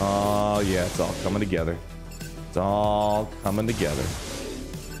 Oh, yeah. It's all coming together. It's all coming together.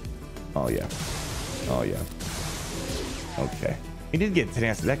 Oh, yeah. Oh, yeah. Okay. He did get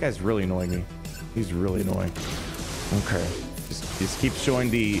tenacity. That guy's really annoying me. He's really annoying. Okay. Just keep showing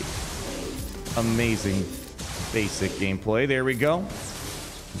the amazing basic gameplay. There we go.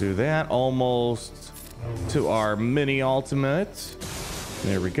 Do that. Almost to our mini ultimate.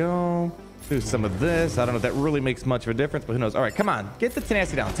 There we go. Do some of this. I don't know if that really makes much of a difference, but who knows? All right, come on. Get the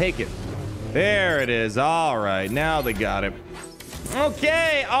tenacity down. Take it. There it is. All right. Now they got it.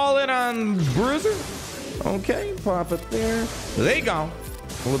 Okay. All in on Bruiser. Okay. Pop it there. There you go.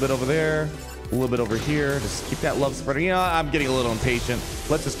 A little bit over there. A little bit over here. Just keep that love spreader. You know, I'm getting a little impatient.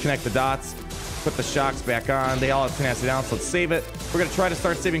 Let's just connect the dots. Put the shocks back on. They all have tenacity down, so let's save it. We're going to try to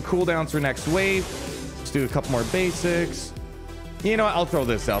start saving cooldowns for next wave. Let's do a couple more basics. You know what? I'll throw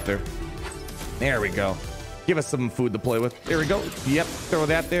this out there. There we go. Give us some food to play with. There we go. Yep. Throw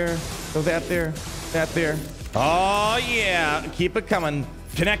that there. Throw that there. That there. Oh, yeah. Keep it coming.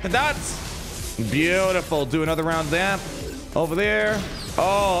 Connect the dots. Beautiful. Do another round of that. Over there.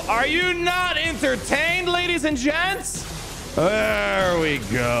 Oh, are you not entertained, ladies and gents? There we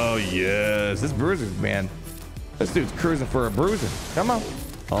go. Yes. This bruiser's, man. This dude's cruising for a bruiser. Come on.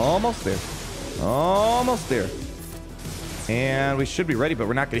 Almost there. Almost there. And we should be ready, but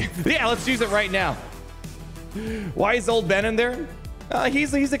we're not gonna. Yeah, let's use it right now. Why is Old Ben in there?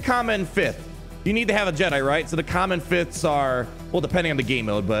 He's a common fifth. You need to have a Jedi, right? So the common fifths are, well, depending on the game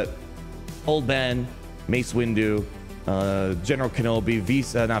mode, but Old Ben, Mace Windu, General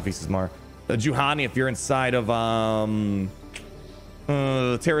Kenobi, not Visas Mar, Juhani if you're inside of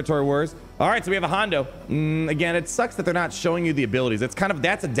Territory Wars. All right, so we have a Hondo. Again, it sucks that they're not showing you the abilities.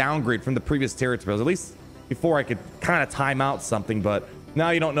 That's a downgrade from the previous Territories. At least before I could kind of time out something, but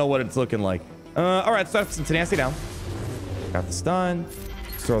now you don't know what it's looking like. All right, start some tenacity down. Got the stun.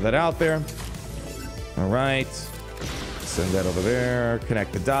 Throw that out there. All right. Send that over there.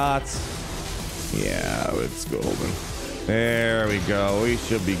 Connect the dots. Yeah, it's golden. There we go. We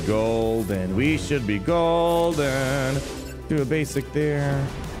should be golden. We should be golden. Do a basic there.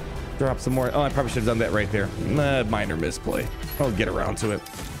 Drop some more. Oh, I probably should have done that right there. Minor misplay. I'll get around to it.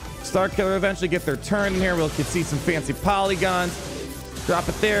 Starkiller eventually get their turn here. We'll see some fancy polygons. Drop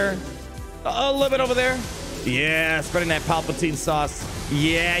it there. A little bit over there. Yeah, spreading that Palpatine sauce.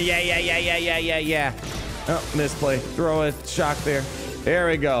 Yeah. Oh, misplay. Throw a shock there. There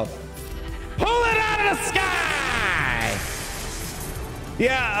we go. Pull it out of the sky!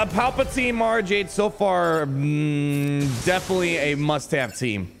 Yeah, Palpatine, Mara Jade, so far, definitely a must-have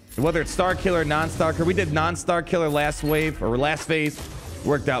team. Whether it's Starkiller, non-Starkiller. We did non-Starkiller last wave, or last phase.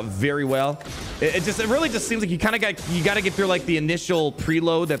 Worked out very well. It really just seems like you got to get through like the initial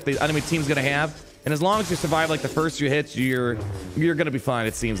preload that the enemy team's gonna have, and as long as you survive like the first few hits, you're gonna be fine.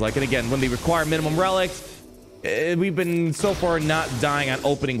 It seems like. And again, when they require minimum relics, we've been so far not dying on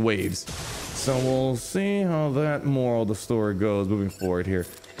opening waves, so we'll see how that moral of the story goes moving forward here.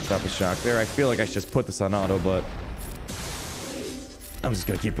 Stop a shock there. I feel like I should just put this on auto, but I'm just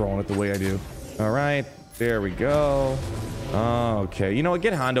gonna keep rolling it the way I do. All right, there we go. Okay, you know what?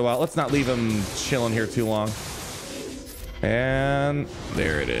 Get Hondo out. Let's not leave him chilling here too long. And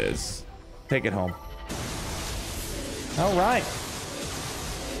there it is. Take it home. All right.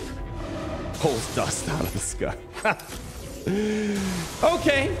 Pulls dust out of the sky.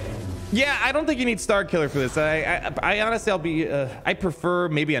 Okay. Yeah, I don't think you need Starkiller for this. I honestly, I prefer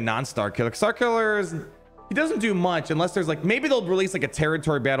maybe a non-Starkiller. Starkiller he doesn't do much unless there's like, maybe they'll release like a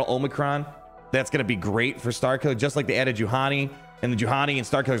territory battle Omicron. That's going to be great for Starkiller, just like they added Juhani. And the Juhani and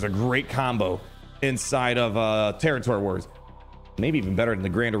Starkiller is a great combo inside of Territory Wars. Maybe even better than the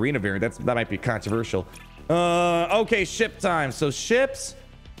Grand Arena variant. That might be controversial. Okay, ship time. So ships.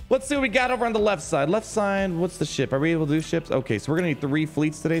 Let's see what we got over on the left side. Left side, what's the ship? Are we able to do ships? Okay, so we're going to need 3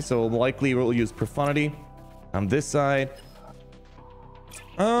 fleets today. So likely we'll use Profundity on this side.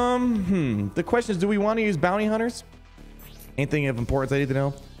 The question is, do we want to use bounty hunters? Anything of importance I need to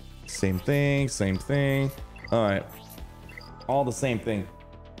know? Same thing, same thing. All right, all the same thing.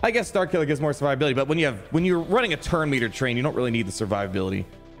 I guess Starkiller gives more survivability, but when you're running a turn meter train, you don't really need the survivability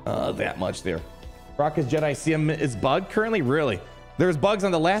that much there. Rocket's Jedi CM is bugged currently. Really, there's bugs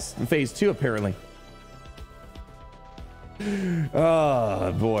on the last phase too, apparently.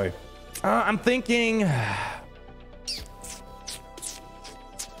 Oh boy, I'm thinking.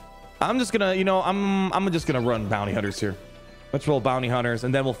 I'm just gonna, I'm just gonna run bounty hunters here. Let's roll bounty hunters,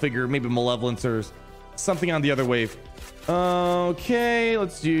 and then we'll figure maybe malevolence or something on the other wave. Okay,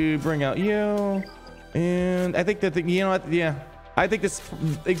 let's bring out you, and I think that yeah, I think this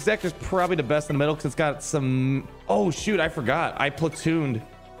exec is probably the best in the middle because it's got some. Oh shoot, I forgot. I platooned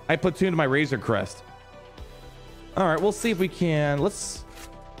my Razor Crest. All right, we'll see if we can. Let's.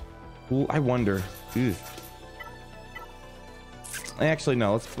 I wonder. Ew. Actually,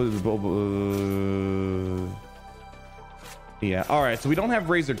 no. Let's put. Yeah. All right. So we don't have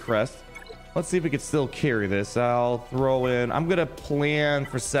Razor Crest. Let's see if we can still carry this. I'll throw in. I'm gonna plan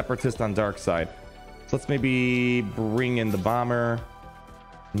for Separatist on dark side. So let's maybe bring in the bomber.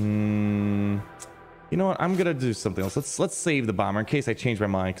 You know what? I'm gonna do something else. Let's save the bomber in case I change my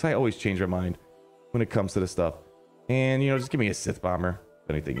mind, because I always change my mind when it comes to this stuff. And just give me a Sith bomber.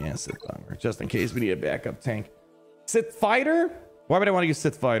 If anything, yeah, Sith bomber, just in case we need a backup tank. Sith fighter? Why would I want to use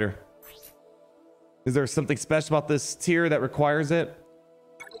Sith fighter? Is there something special about this tier that requires it?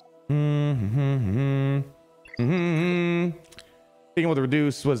 Being able to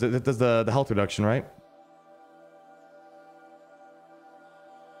reduce, what is it? It does the health reduction, right?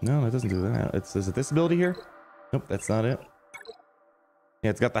 No, it doesn't do that. Is it this ability here? Nope, that's not it.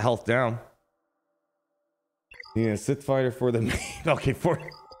 Yeah, it's got the health down. Yeah, Sith fighter for the okay, for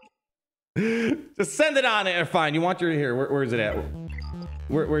just send it on it. Fine. You want your here? Where is it at?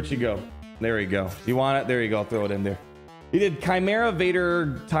 Where'd she go? There you go. You want it? There you go. Throw it in there. You did Chimera,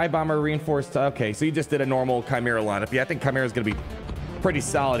 Vader, TIE Bomber, Reinforced. Okay, so you just did a normal Chimera lineup. Yeah, I think Chimera is going to be pretty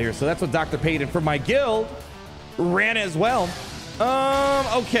solid here. So that's what Dr. Payton for my guild ran as well.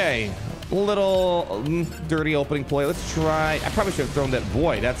 Okay. Little dirty opening play. Let's try. I probably should have thrown that.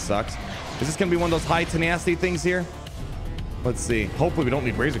 Boy, that sucks. Is this going to be one of those high tenacity things here? Let's see. Hopefully we don't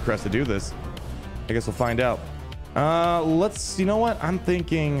need Razor Crest to do this. I guess we'll find out. Let's, you know what? I'm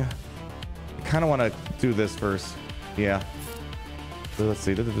thinking I kind of want to do this first. Yeah. So let's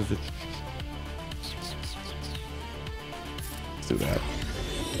see. Let's do that.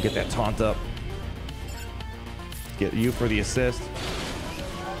 Get that taunt up. Get you for the assist.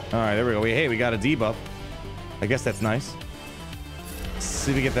 All right, there we go. Hey, we got a debuff. I guess that's nice. Let's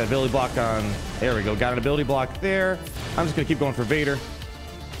see if we get that ability block on. There we go. Got an ability block there. I'm just going to keep going for Vader.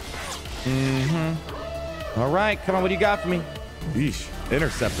 All right. Come on. What do you got for me? Yeesh.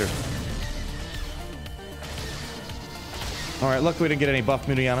 Interceptor. All right. Luckily, we didn't get any buff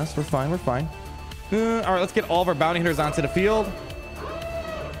immunity on us. We're fine. We're fine. All right. Let's get all of our bounty hunters onto the field.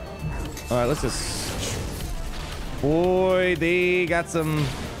 All right. Let's just... Boy, they got some...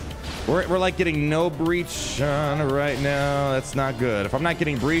 We're like getting no breach on right now. That's not good. If I'm not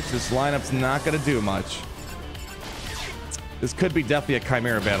getting breach, this lineup's not going to do much. This could be definitely a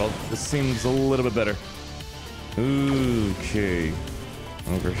Chimera battle. This seems a little bit better. Okay.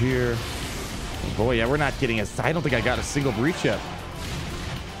 Over here. Oh boy, yeah, we're not getting a... I don't think I got a single breach yet.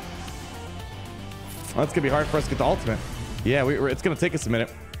 Well, that's going to be hard for us to get the ultimate. Yeah, it's going to take us a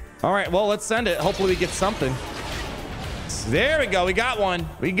minute. All right, well, let's send it. Hopefully we get something. There we go. We got one.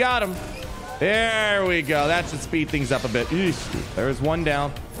 We got him. There we go. That should speed things up a bit. Eesh. There's one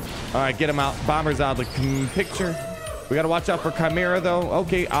down. All right, get him out. Bomber's out of the picture. We got to watch out for Chimera, though.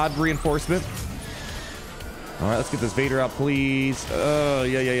 Okay, odd reinforcement. All right, let's get this Vader out, please.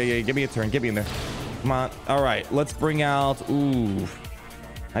 Yeah. Give me a turn. Get me in there. Come on. All right, let's bring out. Ooh,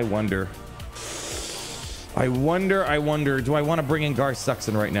 I wonder. Do I want to bring in Gar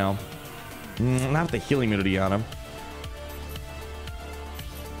Suxon right now? Not the healing immunity on him.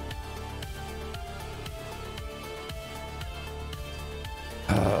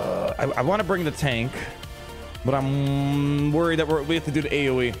 I want to bring the tank, but I'm worried that we have to do the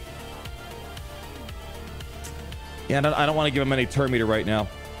AoE. Yeah, I don't want to give him any turn meter right now.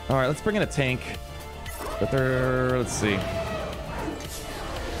 All right, let's bring in a tank. But let's see.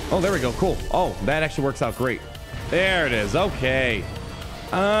 Oh, there we go. Cool. Oh, that actually works out great. There it is. Okay.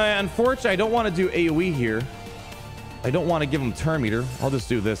 Unfortunately, I don't want to do AoE here. I don't want to give him turn meter. I'll just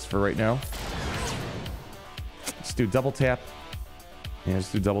do this for right now. Let's do double tap. Yeah,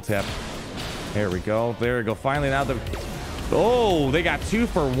 just do double tap. There we go. There we go. Finally, now oh, they got 2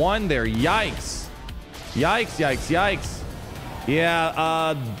 for 1 there. Yikes. Yikes.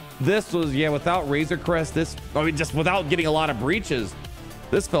 Yeah, this was, without Razor Crest, just without getting a lot of breaches,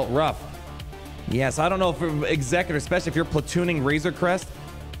 this felt rough. Yes, I don't know if Executor, especially if you're platooning Razor Crest,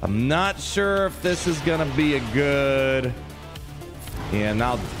 I'm not sure if this is gonna be a good. Yeah,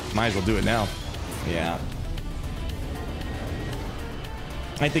 now might as well do it now. Yeah.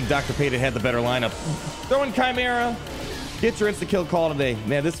 I think Dr. Payton had the better lineup. Throw in Chimera. Get your insta-kill call today.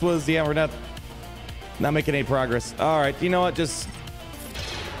 Man, this was, we're not making any progress. All right, you know what? Just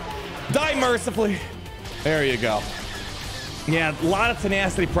die mercifully. There you go. Yeah, a lot of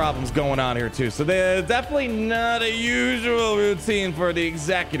tenacity problems going on here too. So they're definitely not a usual routine for the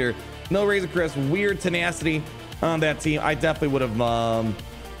Executor. No Razor Crest, weird tenacity on that team. I definitely would have,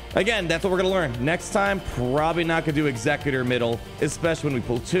 again, that's what we're gonna learn. Next time, probably not gonna do Executor middle, especially when we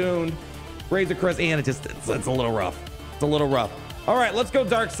platoon. Razor Crest, and it's a little rough. It's a little rough. All right, let's go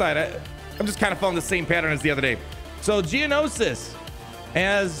dark side. I'm just kind of following the same pattern as the other day. So Geonosis,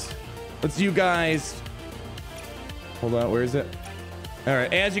 let's you guys, hold on, where is it? All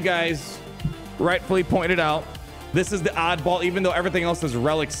right, as you guys rightfully pointed out, this is the oddball, even though everything else is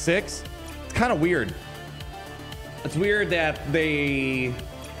Relic 6. It's kind of weird. It's weird that they,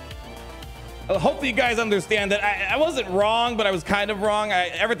 hopefully you guys understand that I wasn't wrong, but I was kind of wrong.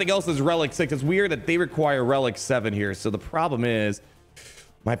 Everything else is Relic 6. It's weird that they require Relic 7 here. So the problem is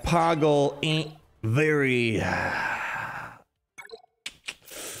my Poggle ain't very,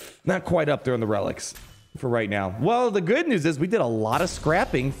 not quite up there in the relics for right now. Well, the good news is we did a lot of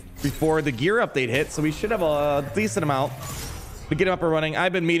scrapping before the gear update hit, so we should have a decent amount to get him up and running.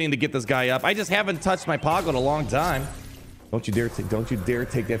 I've been meaning to get this guy up. I just haven't touched my Poggle in a long time. Don't you dare take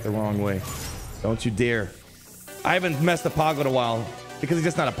that the wrong way. Don't you dare. I haven't messed the Poggle in a while because he's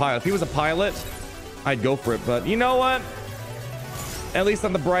just not a pilot. If he was a pilot, I'd go for it. But you know what? At least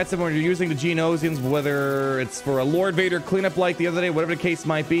on the bright side, when you're using the Geonosians, whether it's for a Lord Vader cleanup like the other day, whatever the case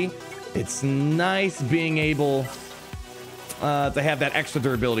might be, it's nice being able to have that extra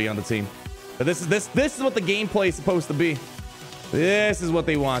durability on the team. But this is what the gameplay is supposed to be. This is what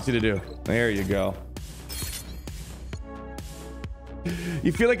they want you to do. There you go.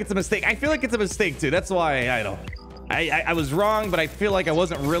 You feel like it's a mistake. I feel like it's a mistake too. That's why I was wrong, but I feel like I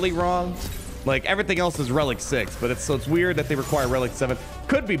wasn't really wrong. Like everything else is Relic 6, but it's weird that they require Relic 7.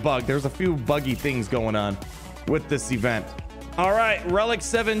 Could be bugged. There's a few buggy things going on with this event. All right, Relic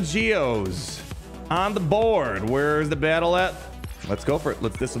 7 Geos on the board. Where's the battle at? Let's go for it.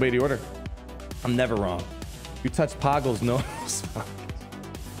 Let's disobey the order. I'm never wrong. You touch Poggle's nose.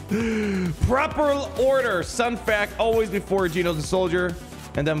 Proper order. Sun fact always before Geonosian Soldier.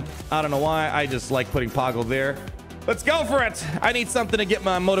 And then I don't know why I just like putting Poggle there. Let's go for it. I need something to get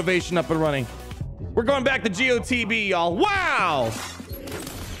my motivation up and running. We're going back to GOTB, y'all. Wow.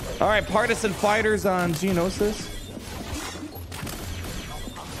 All right, partisan fighters on Geonosis.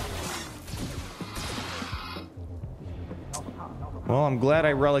 Well, I'm glad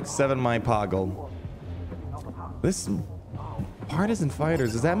I Relic 7 my Poggle. This partisan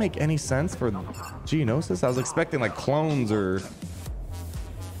fighters, does that make any sense for Geonosis? I was expecting like clones or...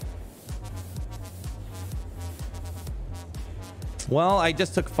 Well, I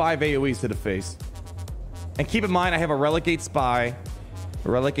just took 5 AoEs to the face. And keep in mind, I have a Relegate Spy,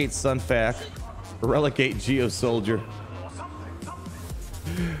 a Relegate Sunfac, a Relegate Geo Soldier.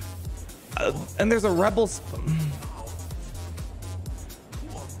 And there's a Rebel...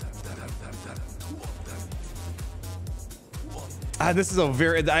 This is a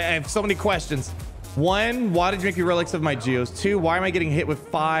very... I have so many questions. 1, why did you make me relics of my Geos? 2, why am I getting hit with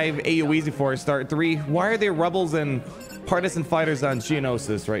 5 AoEs before I start? 3, why are there Rebels and partisan fighters on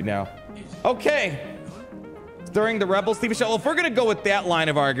Geonosis right now? Okay. During the Rebels TV show. Well, if we're going to go with that line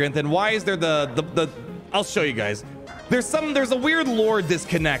of argument, then why is there the I'll show you guys. There's a weird lore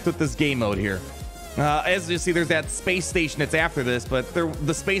disconnect with this game mode here. As you see, there's that space station that's after this, but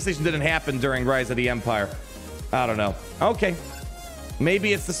the space station didn't happen during Rise of the Empire. I don't know. Okay.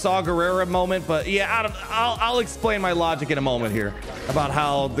 Maybe it's the Saw Gerrera moment, but yeah, I'll explain my logic in a moment here about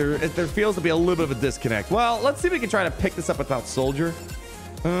how there feels to be a little bit of a disconnect. Well, let's see if we can try to pick this up without Soldier.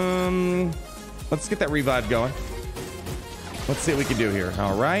 Let's get that revive going. Let's see what we can do here.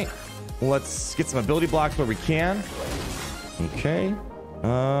 All right. Let's get some ability blocks where we can. Okay.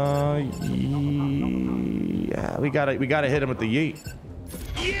 Yeah, we gotta hit him with the yeet.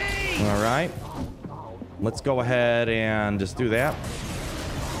 All right. Let's go ahead and just do that.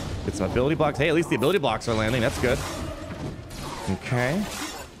 Get some ability blocks. Hey, at least the ability blocks are landing. That's good. Okay.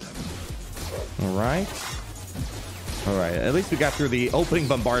 All right. All right. At least we got through the opening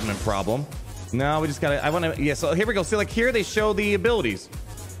bombardment problem. Now we just gotta. I want to. Yeah. So here we go. See, like here they show the abilities.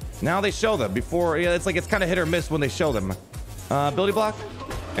 Now they show them. Before, yeah, it's like it's kind of hit or miss when they show them. Ability block.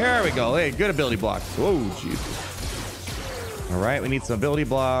 There we go. Hey, good ability blocks. Whoa, Jesus. All right. We need some ability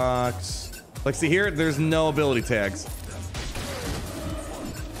blocks. Like, see here, there's no ability tags.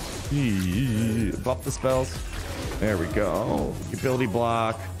 Buff the spells. There we go. Ability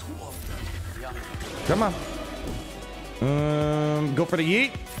block. Come on. Go for the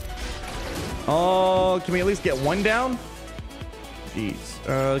yeet. Oh, can we at least get one down?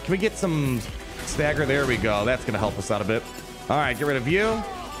 Jeez. Can we get some stagger? There we go. That's going to help us out a bit. All right, get rid of you.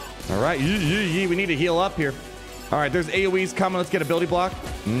 All right. We need to heal up here. All right, there's AoEs coming. Let's get ability block.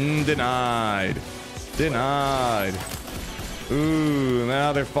 Denied. Denied. Ooh,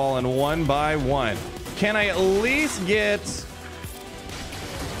 now they're falling one by one. Can I at least get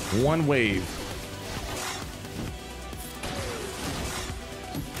one wave?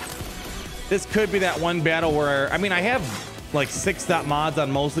 This could be that one battle where, I mean, I have like 6 mods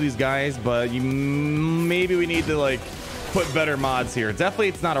on most of these guys, but maybe we need to like put better mods here. Definitely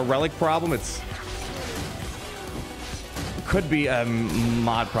it's not a relic problem. It could be a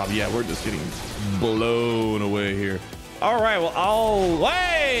mod problem. Yeah, we're just getting blown away here. All right, well,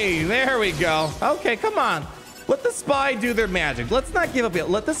 hey, there we go. Okay, come on. Let the spy do their magic. Let's not give up yet.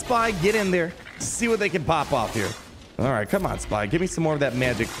 Let the spy get in there, see what they can pop off here. All right, come on, spy. Give me some more of that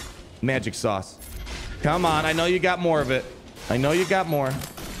magic sauce. Come on, I know you got more of it. I know you got more.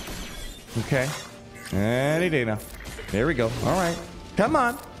 Okay. Any day now. There we go. All right. Come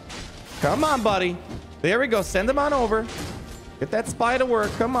on. Come on, buddy. There we go. Send him on over. Get that spy to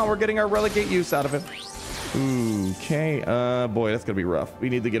work. Come on, we're getting our relegate use out of him. Okay. Boy, that's gonna be rough. We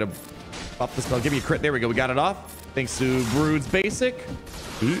need to get a off the spell. Give me a crit. There we go. We got it off. Thanks to Brood's basic.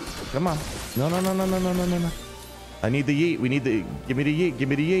 Come on. No. I need the yeet. We need the. Give me the yeet. Give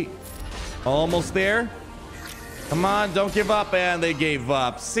me the yeet. Almost there. Come on. Don't give up. And they gave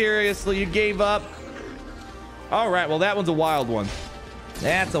up. Seriously, you gave up. All right. Well, that one's a wild one.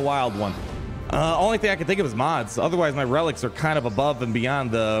 That's a wild one. Only thing I can think of is mods. Otherwise, my relics are kind of above and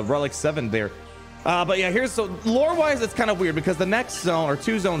beyond the relic 7 there. But yeah, here's so lore-wise, it's kind of weird because the next zone or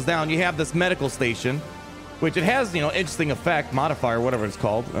 2 zones down, you have this medical station, which it has, you know, interesting effect modifier, whatever it's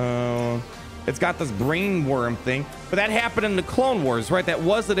called. It's got this brain worm thing, but that happened in the Clone Wars, right? That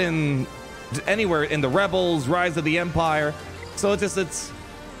wasn't in anywhere in the Rebels, Rise of the Empire. So it's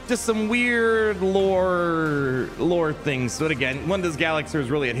just some weird lore things. So again, one of those galaxies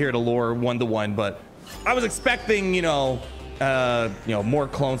really adhere to lore 1-to-1, but I was expecting, you know, more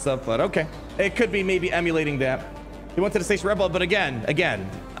clone stuff, but okay. It could be maybe emulating that. He went to the station Rebel, but again, they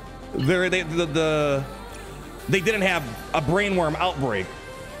didn't have a brainworm outbreak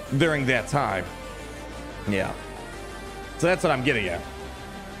during that time. Yeah. So that's what I'm getting at.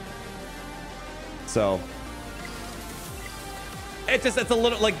 So it's a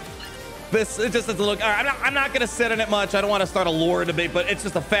little like this. It's a little. I'm not gonna sit on it much. I don't want to start a lore debate, but it's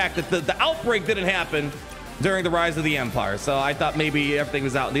just a fact that the outbreak didn't happen during the Rise of the Empire. So I thought maybe everything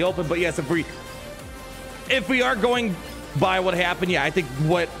was out in the open. But yes, if we are going by what happened, yeah, I think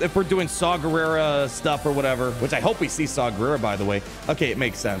if we're doing Saw Gerrera stuff or whatever, which I hope we see Saw Gerrera, by the way. Okay, it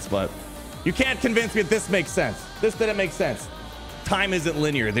makes sense, but you can't convince me that this makes sense. This didn't make sense. Time isn't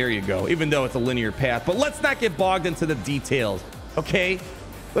linear. There you go. Even though it's a linear path, but let's not get bogged into the details. Okay,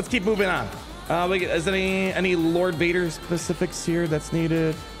 let's keep moving on. Is there any Lord Vader specifics here that's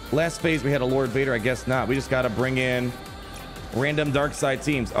needed? Last phase we had a Lord Vader. I guess not. We just got to bring in random dark side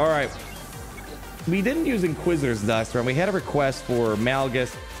teams. All right. We didn't use Inquisitors last round. We had a request for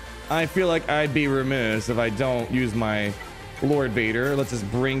Malgus. I feel like I'd be remiss if I don't use my Lord Vader. Let's just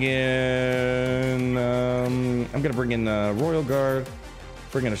bring in... I'm going to bring in the Royal Guard.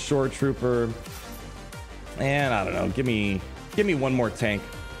 Bring in a Shore Trooper. And I don't know. Give me one more tank.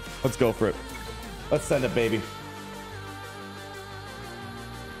 Let's go for it. Let's send it, baby.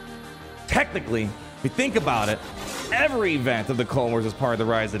 Technically, if you think about it, every event of the Clone Wars is part of the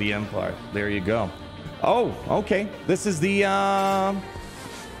Rise of the Empire. There you go. Oh, okay. This is the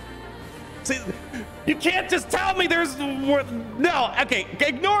see, you can't just tell me there's no. Okay,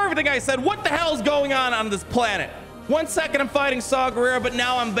 ignore everything I said. What the hell is going on this planet? 1 second I'm fighting Saw Gerrera, but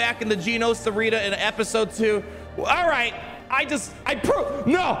now I'm back in the Geonos arena in episode 2. All right, I proved.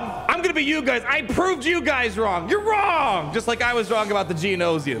 No, I'm gonna be you guys. I proved you guys wrong. You're wrong, just like I was wrong about the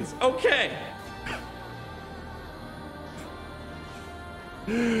Geonosians. Okay.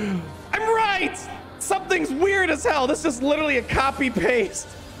 I'm right. Something's weird as hell. This is literally a copy paste,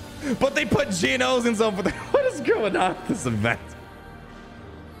 but they put Geonosians over there. What is going on at this event?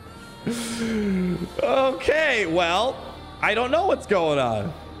 Okay, well, I don't know what's going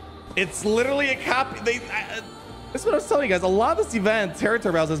on. It's literally a copy. This is what I was telling you guys. A lot of this event,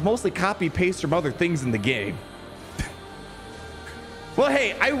 Territory Battles, is mostly copy paste from other things in the game. Well,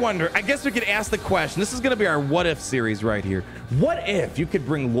 hey, I wonder, I guess we could ask the question. This is going to be our what if series right here. What if you could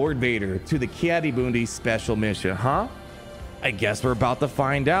bring Lord Vader to the Ki-Adi-Mundi special mission, huh? I guess we're about to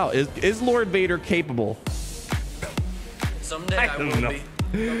find out. Is Lord Vader capable? Someday I will know. be.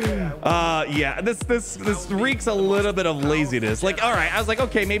 Yeah, this reeks a little bit of laziness. Like, all right, I was like,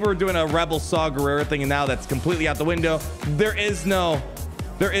 okay, maybe we're doing a Rebel Saw Gerrera thing, and now that's completely out the window. There is no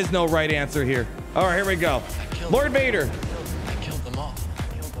right answer here. All right, here we go. Lord Vader. I killed them all.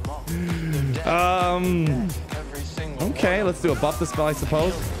 They're dead. Every single Okay, one. let's do a buff the spell, I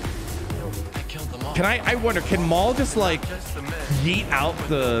suppose. I killed them all. Can I wonder, can Maul just like yeet out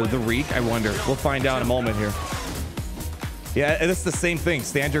the Reek? I wonder. We'll find out in a moment here. Yeah, it's the same thing.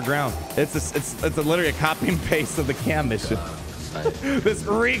 Stand your ground. It's literally a copy and paste of the Cam mission. This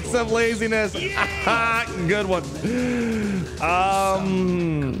reeks of laziness. Good one.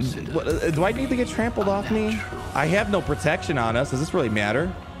 Do I need to get trampled off me? I have no protection on us. Does this really matter?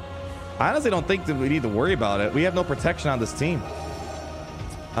 I honestly don't think that we need to worry about it. We have no protection on this team.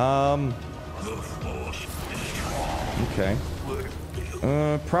 Okay.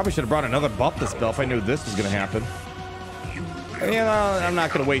 Probably should have brought another buff the spell if I knew this was gonna happen. You know, I'm not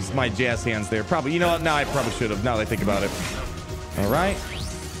gonna waste my jazz hands there. Probably, you know what? No, I probably should have. Now that I think about it. All right.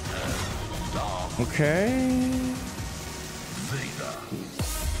 Okay.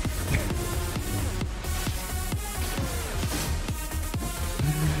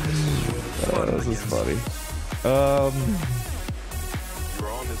 This is funny.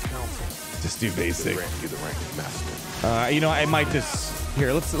 Just do basic. You know, I might just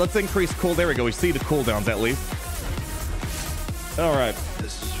here. Let's increase cool. There we go. We see the cooldowns at least. All right.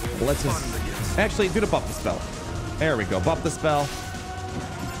 Let's just actually do the buff the spell. There we go. Buff the spell.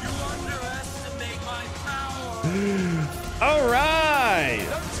 All right.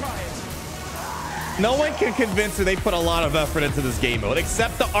 No one can convince me they put a lot of effort into this game mode,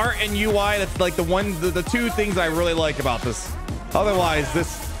 except the art and UI. That's like the two things I really like about this. Otherwise,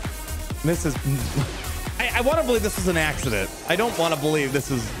 this is. I want to believe this is an accident. I don't want to believe this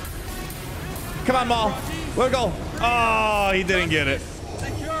is. Come on, Maul. Let go. Oh, he didn't get it.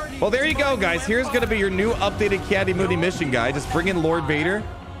 Well, there you go, guys. Here's going to be your new updated Ki-Adi-Mundi mission guide. Just bring in Lord Vader,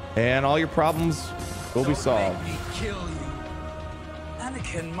 and all your problems will be solved.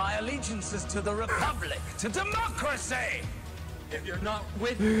 Anakin, my allegiance is to the Republic, to democracy. If you're not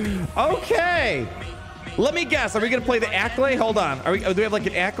with me. Okay. Let me guess. Are we going to play the Acklay? Hold on. Do we have like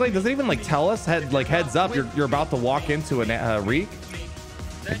an Acklay? Does it even like tell us? Heads up. You're about to walk into a Reek?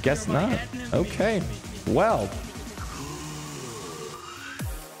 I guess not. Okay. Well.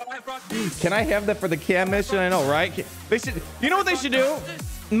 Can I have that for the Cam mission? I know, right? They should. You know what they should do?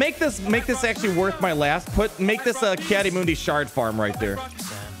 Make this actually worth my last. Make this a Ki-Adi-Mundi shard farm right there.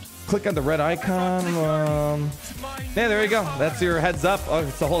 Click on the red icon. Yeah, there you go. That's your heads up. Oh,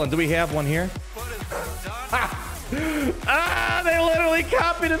 so hold on. Do we have one here? They literally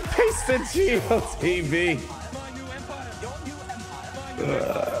copied and pasted GeoTV.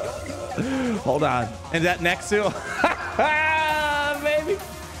 Hold on. And that Nexu. Baby.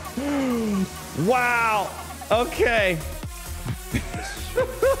 Wow. Okay.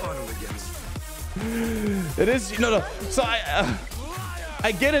 It is no. So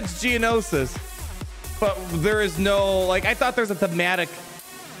I get it's Geonosis, but there is no like. I thought there's a thematic,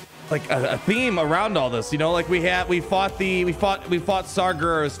 like a theme around all this. You know, like we fought Saw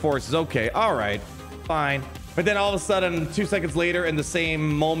Gerrera's forces. Okay, all right, fine. But then all of a sudden, 2 seconds later, in the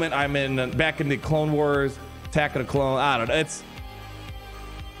same moment, I'm back in the Clone Wars, Attack of the Clone. I don't know. It's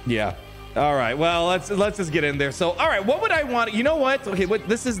yeah. All right. Well, let's just get in there. So, all right. What would I want? You know what? Okay.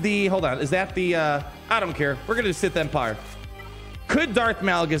 This is the. Hold on. Is that the? I don't care. We're gonna do Sith Empire. Could Darth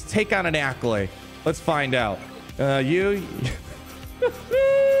Malgus take on an Acklay? Let's find out. You.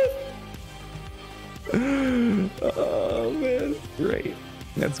 Oh man, great.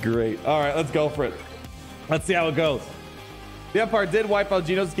 That's great. All right, let's go for it. Let's see how it goes. The Empire did wipe out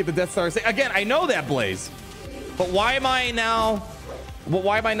Geonos to keep the Death Star safe. Again, I know that, Blaze. But why am I now? But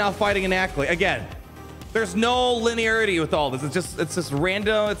why am I now fighting an Acklay? Again, there's no linearity with all this. It's just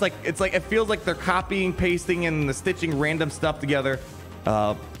random. It's like it feels like they're copying, pasting, and stitching random stuff together.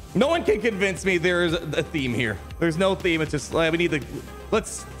 No one can convince me there's a theme here. There's no theme. It's just like we need to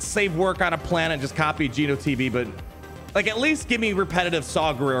let's save work on a planet and just copy Geno TV, but like at least give me repetitive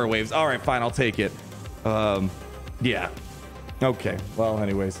Saw Gerrera waves. All right, fine, I'll take it. Yeah. Okay. Well,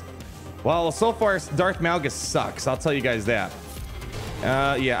 anyways. Well, so far Darth Malgus sucks. I'll tell you guys that.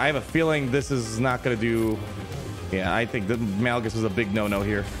 Yeah, I have a feeling this is not gonna do. Yeah, I think that Malgus was a big no-no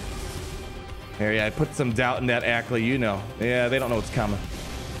here. Yeah, I put some doubt in that Acklay, you know. Yeah, they don't know what's coming.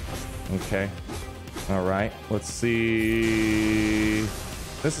 Okay. All right. Let's see.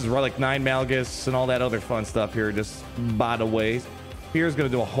 This is Relic 9 Malgus and all that other fun stuff here. Just by the way. Here's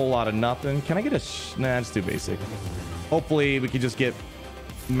going to do a whole lot of nothing. Can I get a... Nah, just do basic. Hopefully we can just get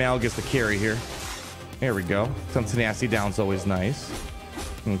Malgus to carry here. There we go. Some tenacity down's always nice.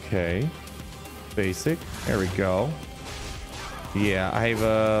 Okay. Basic. There we go. Yeah, I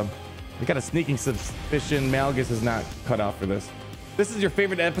got a sneaking suspicion Malgus is not cut out for this. This is your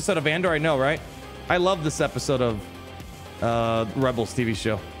favorite episode of Andor, I know, right? I love this episode of Rebels TV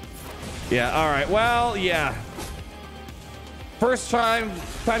show. Yeah, all right. Well, yeah. First time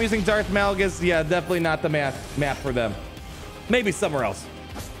using Darth Malgus. Yeah, definitely not the map for them. Maybe somewhere else.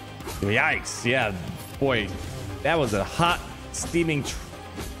 Yikes. Yeah, boy. That was a hot, steaming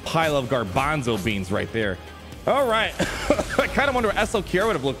pile of garbanzo beans right there. All right. I kind of wonder what SLKR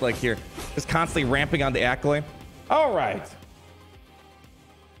would have looked like here. Just constantly ramping on the Acklay. All right.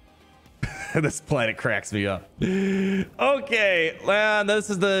 This planet cracks me up. Okay, this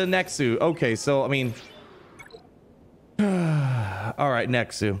is the Nexu. Okay, so I mean, all right,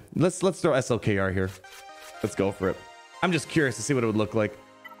 Nexu. Let's throw SLKR here. Let's go for it. I'm just curious to see what it would look like.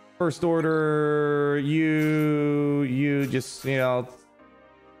 First Order, you just oh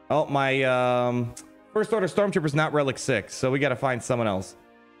my First Order Stormtrooper's not Relic 6, so we got to find someone else.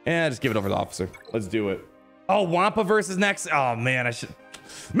 And just give it over to the officer. Let's do it. Oh, Wampa versus Nexu. Oh man, I should.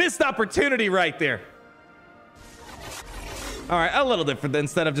 Missed opportunity right there. All right, a little different.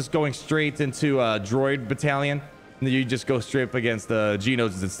 Instead of just going straight into droid battalion, you just go straight up against the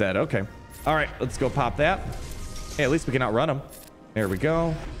Geonosians instead. Okay. All right, let's go pop that. Hey, at least we can outrun them. There we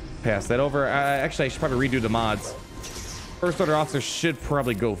go. Pass that over. Actually, I should probably redo the mods. First Order officer should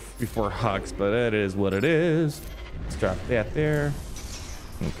probably go before Hux, but it is what it is. Let's drop that there.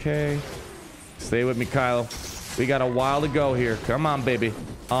 Okay. Stay with me, Kylo. We got a while to go here. Come on, baby.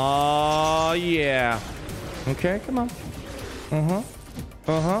 Oh, yeah. Okay, come on.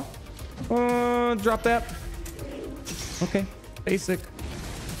 Drop that. Okay, basic.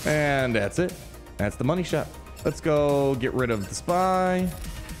 And that's it. That's the money shot. Let's go get rid of the spy.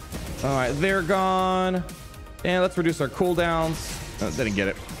 All right, they're gone. And let's reduce our cooldowns. Oh, didn't get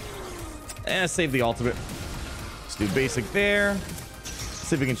it. And save the ultimate. Let's do basic there.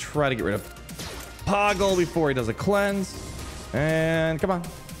 See if we can try to get rid of Poggle before he does a cleanse. And come on.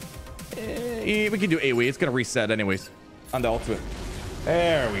 We can do AoE. It's going to reset anyways on the ultimate.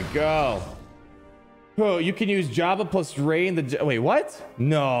 There we go. Oh, you can use Jabba plus Rey in the... Wait, what?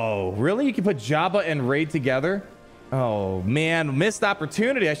 No. Really? You can put Jabba and Rey together? Oh, man. Missed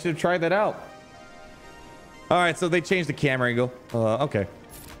opportunity. I should have tried that out. All right, so they changed the camera angle. Okay.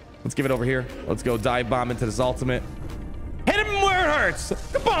 Let's give it over here. Let's go dive bomb into this ultimate. Hit him where it hurts.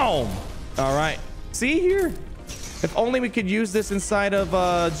 Boom. All right. See here? If only we could use this inside of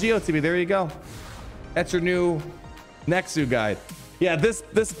GeoTV. There you go. That's your new Nexu guide. Yeah,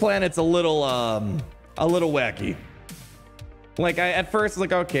 this planet's a little wacky. Like at first, it's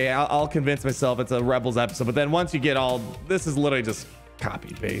like, okay, I'll convince myself it's a Rebels episode, but then once you get all, this is literally just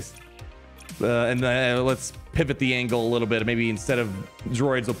copy paste. And let's pivot the angle a little bit. Maybe instead of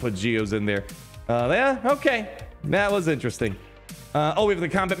droids, we'll put Geos in there. Yeah, okay, that was interesting. Oh, we have the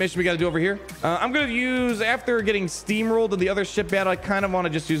combat mission we got to do over here. I'm going to use, after getting steamrolled in the other ship battle, I kind of want to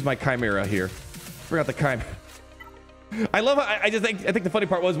just use my Chimera here. Forgot the Chimera. I love how, I think the funny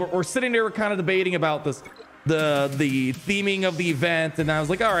part was we're sitting there, we're kind of debating about this, the theming of the event, and I was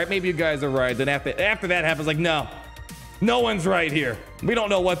like, all right, maybe you guys are right. Then after that happens, like, no one's right here. We don't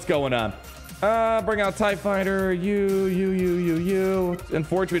know what's going on. Bring out TIE Fighter. You.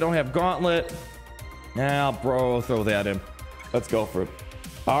 Unfortunately, we don't have Gauntlet. Now, bro, throw that in. Let's go for it.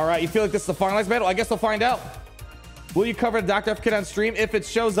 All right, you feel like this is the finalized battle? I guess we'll find out. Will you cover the Dr. F kit on stream? If it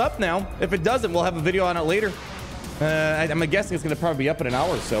shows up now. If it doesn't, we'll have a video on it later. I'm guessing it's going to probably be up in an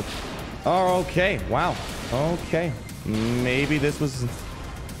hour or so. Oh, okay. Wow. Okay. Maybe this was...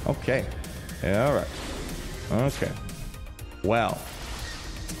 Okay. Yeah, all right. Okay. Well,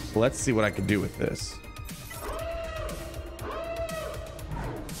 let's see what I can do with this.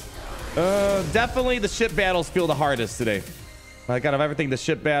 Definitely the ship battles feel the hardest today. Like out of everything, the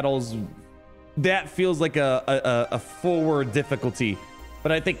ship battles, that feels like a forward difficulty.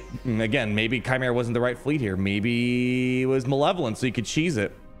 But I think, again, maybe Chimera wasn't the right fleet here. Maybe it was Malevolent, so you could cheese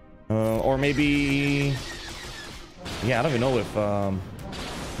it. Or maybe... Yeah, I don't even know if...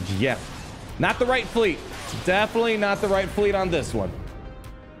 Yeah. Not the right fleet. Definitely not the right fleet on this one.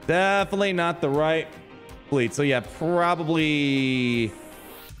 Definitely not the right fleet. So, yeah, probably...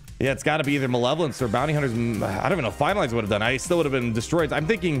 Yeah, it's got to be either Malevolence or Bounty Hunters. I don't even know if Finalize would have done. I still would have been destroyed. I'm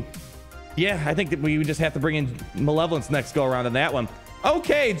thinking... Yeah, I think that we would just have to bring in Malevolence next go around in that one.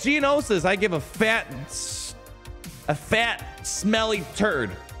 Okay, Geonosis. I give a fat, smelly turd.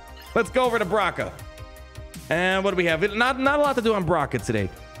 Let's go over to Braca. And what do we have? Not a lot to do on Braca today.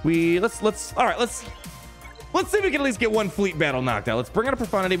 All right, let's see if we can at least get one fleet battle knocked out. Let's bring in a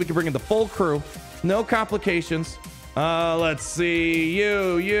Profundity. We can bring in the full crew. No complications. Let's see.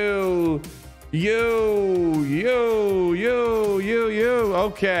 You.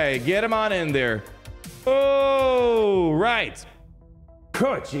 Okay, get him on in there. Oh, right.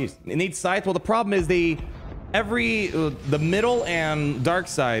 Oh, jeez. It needs sights. Well, the problem is the middle and dark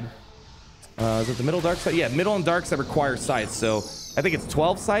side. Is it the middle dark side? Yeah, middle and dark side require sights. So I think it's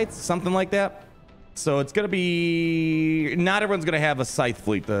 12 sights, something like that. So it's gonna be not everyone's gonna have a scythe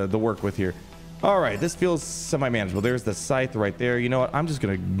fleet to work with here. All right, this feels semi-manageable. There's the scythe right there. You know what? I'm just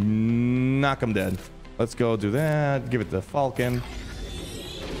gonna knock them dead. Let's go do that. Give it to Falcon.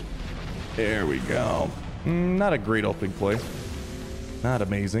 There we go. Not a great opening play. Not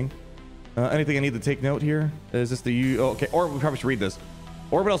amazing. Anything I need to take note here? Is this the oh, okay? Or we probably should read this.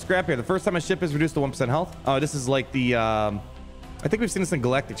 Orbital scrap here. The first time a ship is reduced to 1% health. This is like the I think we've seen this in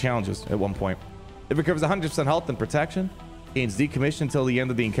Galactic Challenges at one point. It recovers 100% health and protection. Gains decommission until the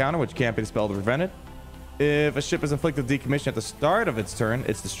end of the encounter, which can't be dispelled or prevented. If a ship is inflicted decommission at the start of its turn,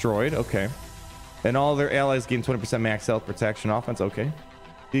 it's destroyed. Okay. And all their allies gain 20% max health, protection, offense. Okay.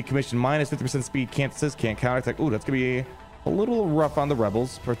 Decommission minus 50% speed, can't assist, can't counterattack. Ooh, that's gonna be a little rough on the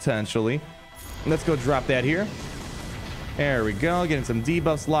rebels, potentially. Let's go drop that here. There we go. Getting some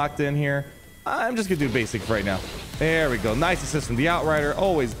debuffs locked in here. I'm just gonna do basic right now. There we go. Nice assist from the Outrider.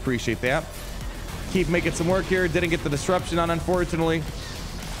 Always appreciate that. Keep making some work here. Didn't get the disruption on, unfortunately.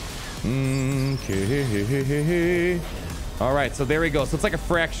 Okay. All right, so there we go. So it's like a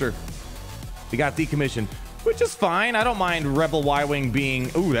fracture. We got decommission, which is fine. I don't mind Rebel Y-Wing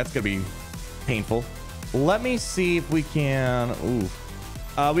being... Ooh, that's going to be painful. Let me see if we can... Ooh.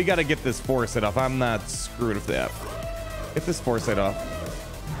 We got to get this foresight off. I'm not screwed with that. Get this foresight off.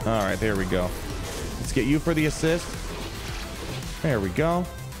 All right, there we go. Let's get you for the assist. There we go.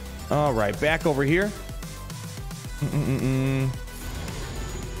 All right, back over here.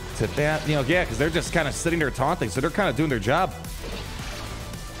 To that, you know, yeah, because they're just kind of sitting there taunting, so they're kind of doing their job.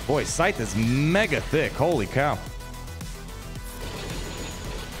 Boy, Scythe is mega thick. Holy cow.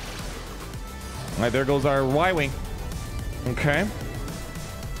 All right, there goes our Y-Wing. Okay.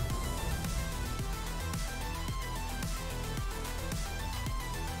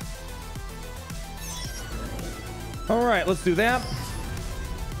 All right, let's do that.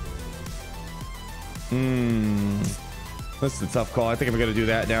 This is a tough call. I think I'm gonna do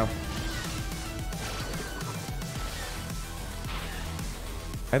that now.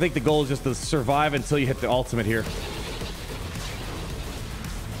 I think the goal is just to survive until you hit the ultimate here.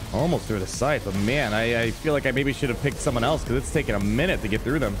 Almost through the scythe, but man, I feel like I maybe should have picked someone else because it's taking a minute to get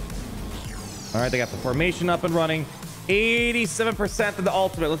through them. All right, they got the formation up and running. 87% of the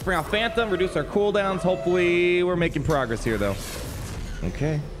ultimate. Let's bring out Phantom, reduce our cooldowns. Hopefully we're making progress here though.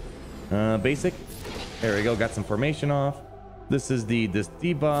 Okay. Basic. There we go. Got some formation off. This is this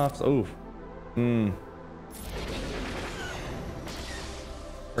debuffs. Oof.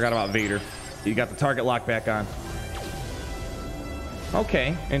 Forgot about Vader. You got the target lock back on.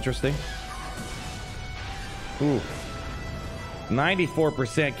 Okay, interesting. Ooh.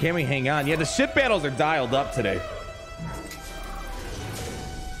 94%. Can we hang on? Yeah, the ship battles are dialed up today.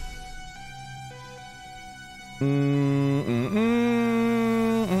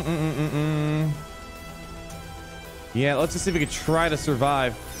 Yeah, let's just see if we can try to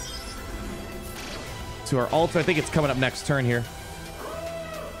survive to our ult. I think it's coming up next turn here.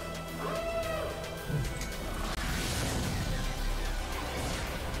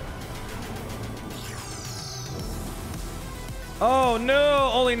 Oh no,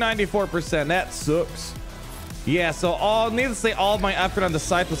 only 94%. That sucks. Yeah, so needless to say, all of my effort on the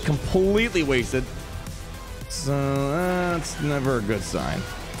scythe was completely wasted. So that's never a good sign.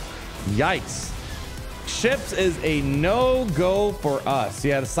 Yikes. Ships is a no-go for us.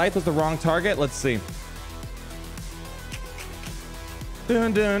 Yeah, the scythe was the wrong target. Let's see.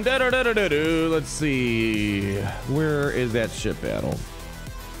 Dun, dun, da, da, da, da, da, da. Let's see. Where is that ship battle?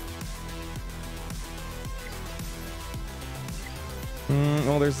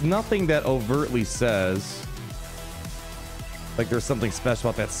 Well, there's nothing that overtly says like there's something special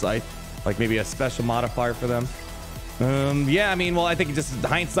about that scythe, like maybe a special modifier for them. Yeah, I mean, well, I think it just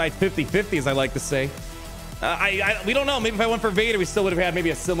hindsight 50-50, as I like to say. We don't know. Maybe if I went for Vader, we still would have had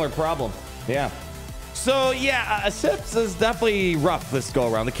maybe a similar problem. Yeah. So yeah, ships is definitely rough this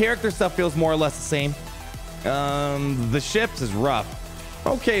go around. The character stuff feels more or less the same. The ships is rough.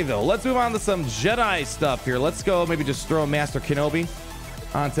 Okay, though, let's move on to some Jedi stuff here. Let's go maybe just throw Master Kenobi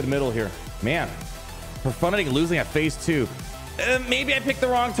onto the middle here. Man, profanity losing at phase 2. Maybe I picked the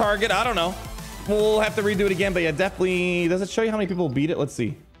wrong target. I don't know. We'll have to redo it again, but yeah, definitely. Does it show you how many people beat it? Let's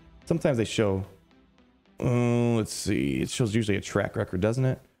see. Sometimes they show. Let's see. It shows usually a track record, doesn't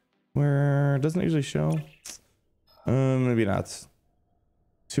it? Where doesn't it usually show? Maybe not.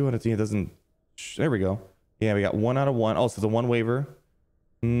 210. It doesn't. There we go. Yeah, we got 1 out of 1. Oh, so the 1 waiver.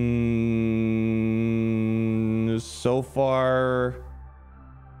 So far,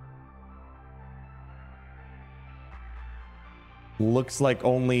 looks like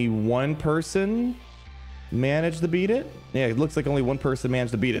only 1 person managed to beat it. Yeah, it looks like only 1 person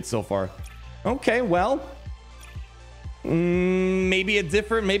managed to beat it so far. Okay, well, maybe a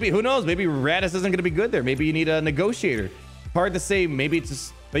different, maybe, who knows, maybe Radis isn't going to be good there. Maybe you need a negotiator. Hard to say. Maybe it's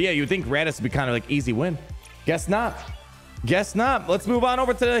just, but yeah, you would think Radis would be kind of like easy win. Guess not. Guess not. Let's move on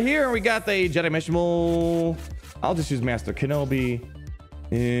over to here. We got the Jedi Mission. I'll just use Master Kenobi.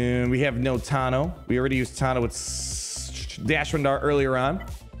 And we have no Tano. We already used Tano with Dash Rendar earlier on.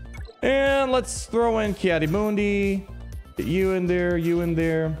 And let's throw in Kiadi Mundi. Get you in there, you in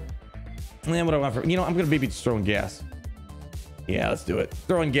there. And then what do I want for, you know, I'm going to maybe just throw in gas. Yeah, let's do it.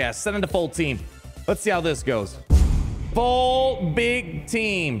 Throw in gas. Send in the full team. Let's see how this goes. Full big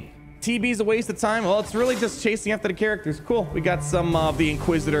team. TB's a waste of time. Well, it's really just chasing after the characters. Cool. We got some of the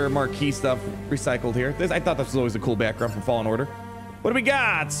Inquisitor marquee stuff recycled here. I thought this was always a cool background from Fallen Order. What do we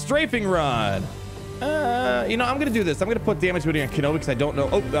got? Strafing rod. You know, I'm going to do this. I'm going to put damage on Kenobi because I don't know.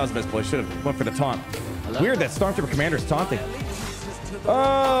 Oh, that was misplaced. Should have went for the taunt. Weird that Stormtrooper Commander is taunting.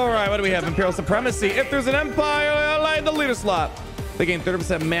 All right, what do we have? Imperial Supremacy. If there's an Empire ally in the leader slot, they gain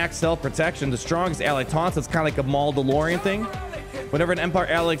 30% max health protection. The strongest ally taunts. It's kind of like a Mandalorian thing. Whenever an Empire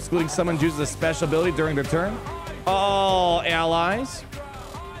ally excluding someone uses a special ability during their turn, all allies.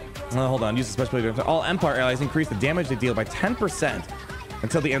 Hold on. Use a special ability. All Empire allies increase the damage they deal by 10%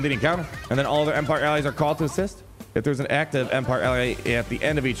 until the end of the encounter. And then all other Empire allies are called to assist. If there's an active Empire ally at the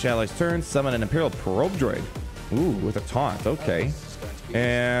end of each ally's turn, summon an Imperial Probe Droid. Ooh, with a taunt. Okay.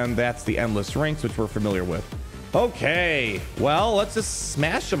 And that's the Endless Ranks, which we're familiar with. Okay. Well, let's just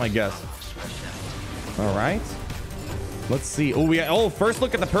smash them, I guess. All right. Let's see. Oh, first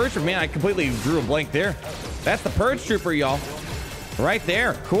look at the Purge Trooper. Man, I completely drew a blank there. That's the Purge Trooper, y'all. Right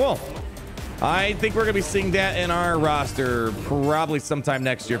there. Cool. I think we're going to be seeing that in our roster probably sometime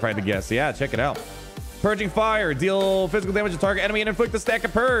next year, if I had to guess. Yeah, check it out. Purging Fire. Deal physical damage to target enemy and inflict a stack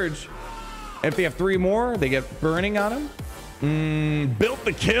of Purge. If they have 3 more, they get burning on them. Built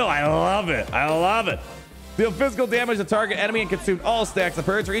the kill. I love it. I love it. Deal physical damage to target enemy and consume all stacks of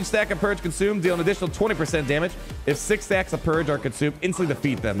Purge. For each stack of Purge consumed, deal an additional 20% damage. If 6 stacks of Purge are consumed, instantly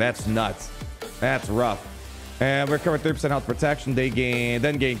defeat them. That's nuts. That's rough. And recover 30% health protection. They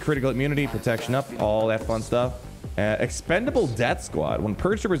then gain critical immunity, protection up, all that fun stuff. Expendable Death Squad. When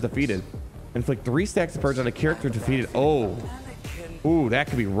Purge Trooper is defeated, inflict 3 stacks of Purge on a character defeated. Oh. Ooh, that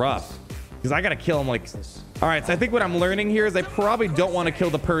could be rough. Because I got to kill him like... All right, so I think what I'm learning here is I probably don't want to kill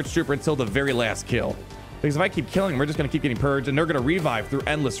the Purge Trooper until the very last kill. Because if I keep killing them, we're just going to keep getting purged, and they're going to revive through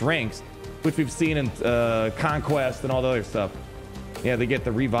endless ranks, which we've seen in Conquest and all the other stuff. Yeah, they get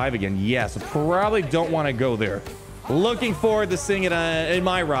the revive again. Yeah, so probably don't want to go there. Looking forward to seeing it in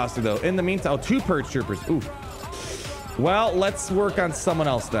my roster, though. In the meantime, 2 Purge Troopers. Ooh. Well, let's work on someone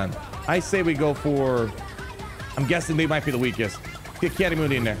else then. I say we go for... I'm guessing they might be the weakest. Get Kiadi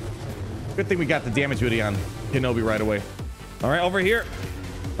Mundi in there. Good thing we got the damage duty on Kenobi right away. All right, over here.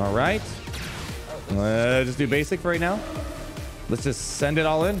 All right. Just do basic for right now. Let's just send it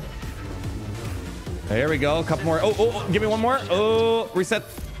all in. There we go. A couple more. Oh, give me one more. Oh, reset.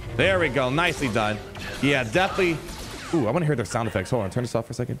 There we go. Nicely done. Yeah, definitely. Ooh, I want to hear their sound effects. Hold on. Turn this off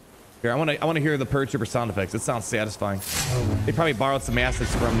for a second. Here, I want to hear the Purge Trooper sound effects. It sounds satisfying. They probably borrowed some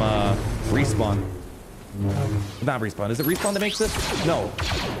assets from Respawn. Not Respawn. Is it Respawn that makes this? No.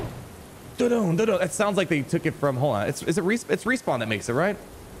 It sounds like they took it from. Hold on. It's Respawn that makes it, right?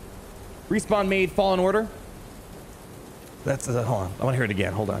 Respawn made Fallen Order. That's hold on. I want to hear it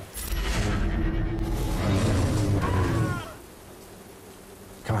again. Hold on.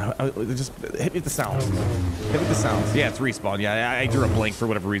 Come on, just hit me with the sounds. Hit me with the sounds. Yeah, it's Respawn. Yeah, I drew a blank for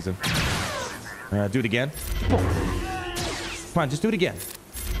whatever reason. Do it again. Boom. Come on, just do it again.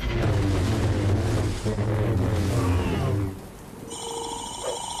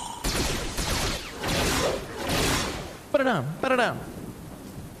 Put it down.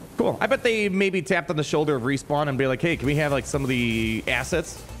 Cool. I bet they maybe tapped on the shoulder of Respawn and be like, hey, can we have like some of the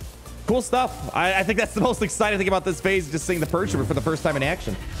assets? Cool stuff. I think that's the most exciting thing about this phase, just seeing the Purge Trooper for the first time in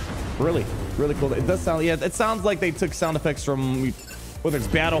action. Really cool. It does sound, yeah, it sounds like they took sound effects from whether it's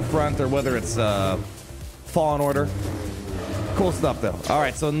Battlefront or whether it's Fallen Order. Cool stuff though. All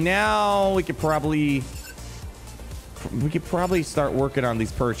right, so now we could probably start working on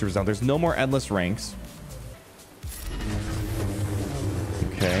these Purge Troopers now. There's no more endless ranks.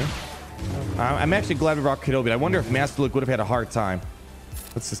 Okay. I'm actually glad we brought Kenobi. I wonder if Master Luke would have had a hard time.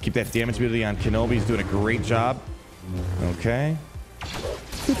 Let's just keep that damage ability on Kenobi. He's doing a great job. Okay.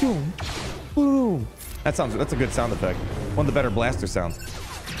 That's a good sound effect. One of the better blaster sounds.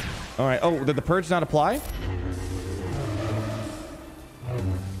 All right. Oh, did the Purge not apply?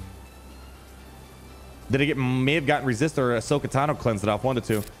 Did it may have gotten resist or Ahsoka Tano cleansed it off? 1 to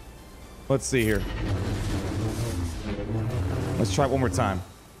 2. Let's see here. Let's try it one more time.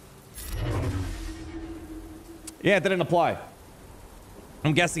 Yeah, it didn't apply.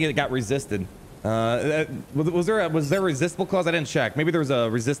 I'm guessing it got resisted. Was there a resistible clause? I didn't check. Maybe there was a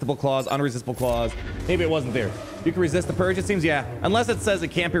resistible clause, unresistible clause. Maybe it wasn't there. You can resist the Purge, it seems, yeah. Unless it says it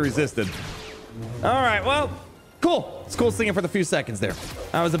can't be resisted. All right, well, cool. It's cool seeing it for the few seconds there.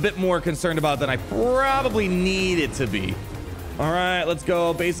 I was a bit more concerned about it than I probably needed to be. All right, let's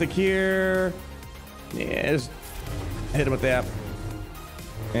go basic here. Yeah, just hit him with that.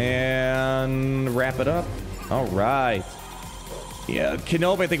 And wrap it up. All right. Yeah,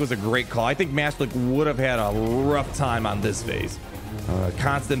 Kenobi I think was a great call. I think Master Luke would have had a rough time on this phase.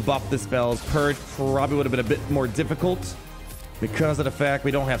 Constant buff dispels. Purge probably would have been a bit more difficult because of the fact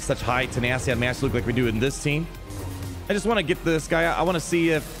we don't have such high tenacity on Master Luke like we do in this team. I just want to get this guy. I want to see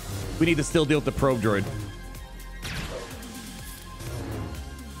if we need to still deal with the probe droid.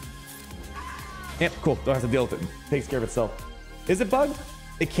 Yep, cool. Don't have to deal with it. Takes care of itself. Is it bugged?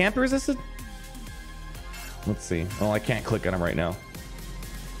 It can't be resisted? Let's see. Oh, I can't click on him right now.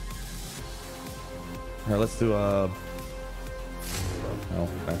 All right, let's do a... Oh,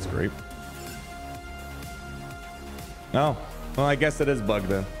 that's great. Oh, well, I guess it is bugged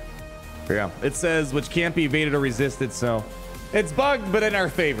then. Yeah, it says which can't be evaded or resisted, so it's bugged, but in our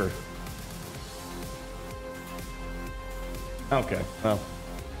favor. Okay, well,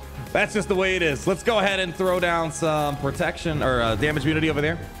 that's just the way it is. Let's go ahead and throw down some protection or damage immunity over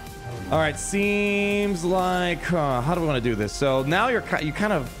there. All right, seems like how do we want to do this? So now you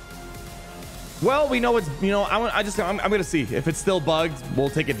kind of, well, we know it's, you know, I'm gonna see if it's still bugged. We'll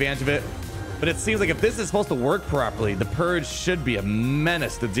take advantage of it. But it seems like if this is supposed to work properly, the Purge should be a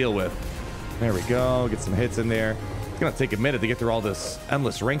menace to deal with. There we go. Get some hits in there. It's gonna take a minute to get through all this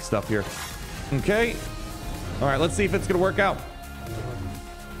endless rank stuff here. Okay. All right, let's see if it's gonna work out.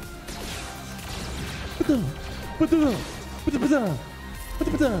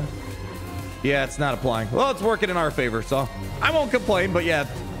 Yeah, it's not applying. Well, it's working in our favor, so I won't complain. But yeah,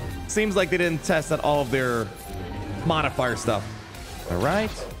 seems like they didn't test out all of their modifier stuff. All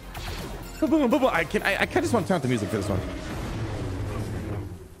right. I just want to turn up the music for this one.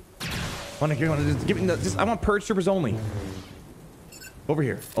 I want Purge Troopers only. Over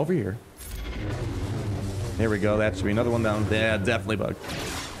here. Over here. There we go. That should be another one down. Yeah, definitely bugged.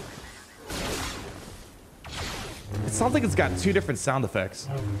 It sounds like it's got two different sound effects.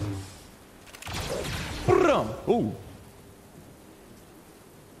 Ooh.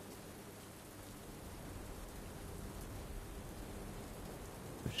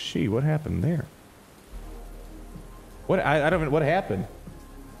 Gee, what happened there? What I don't even, what happened?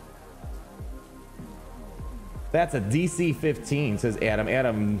 That's a DC 15, says Adam.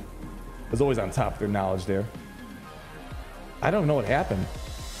 Adam is always on top of their knowledge there. I don't know what happened.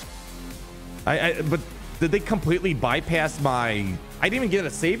 But did they completely bypass my... I didn't even get a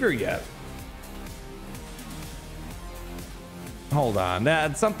savior yet. Hold on,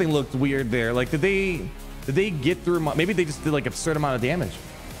 that something looked weird there. Like, did they get through my... Maybe they just did like a certain amount of damage.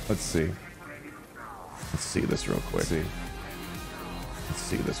 Let's see. Let's see this real quick. Let's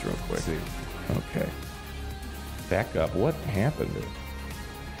see this real quick. Okay. Back up. What happened?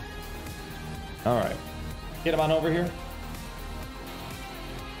 All right. Get him on over here.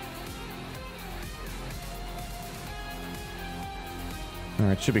 All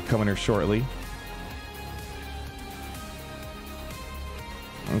right. Should be coming here shortly.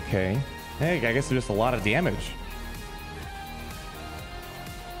 Okay. Hey, I guess there's just a lot of damage.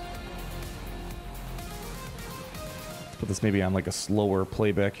 Put this maybe on like a slower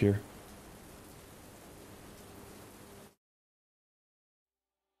playback here.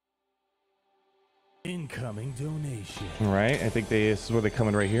 Incoming donation. All right, I think this is where they're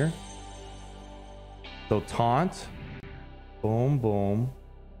coming right here. So taunt. Boom, boom.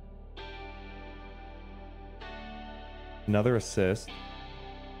 Another assist.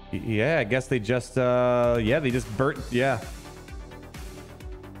 Yeah, I guess they just, yeah, they just burnt, yeah.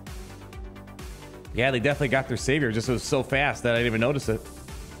 Yeah, they definitely got their savior. Just was so fast that I didn't even notice it.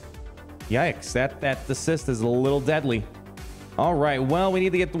 Yikes, that assist is a little deadly. All right, well, we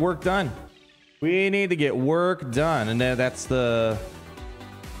need to get the work done. We need to get work done. And then that's the...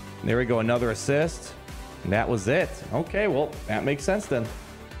 There we go, another assist. And that was it. Okay, well, that makes sense then.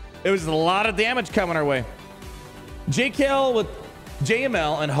 It was a lot of damage coming our way. JKL with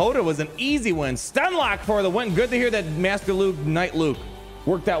JML and Hoda was an easy win. Stunlock for the win. Good to hear that Master Luke, Knight Luke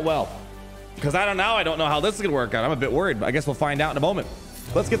worked out well. Because I don't know how this is going to work out. I'm a bit worried, but I guess we'll find out in a moment.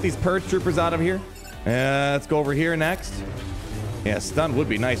 Let's get these Purge troopers out of here. Let's go over here next. Yeah, stun would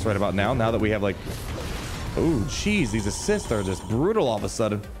be nice right about now that we have like... Oh, jeez, these assists are just brutal all of a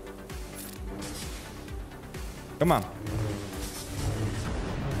sudden. Come on.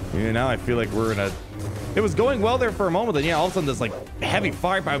 Yeah, now I feel like we're in a... It was going well there for a moment, then yeah, all of a sudden this like heavy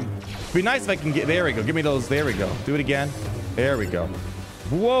fire. It'd be nice if I can get... There we go. Give me those. There we go. Do it again. There we go.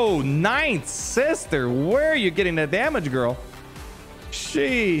 Whoa, ninth sister. Where are you getting that damage, girl?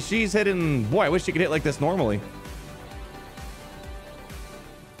 She's hitting... Boy, I wish you could hit like this normally.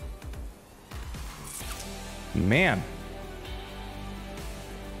 Man.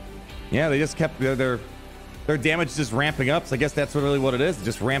 Yeah, they just kept their damage just ramping up. So I guess that's really what it is. It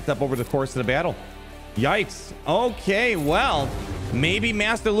just ramped up over the course of the battle. Yikes. Okay, well, maybe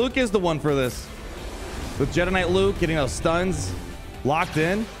Master Luke is the one for this. With Jedi Knight Luke getting those stuns locked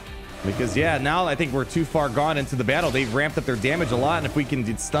in. Because, yeah, now I think we're too far gone into the battle. They've ramped up their damage a lot. And if we can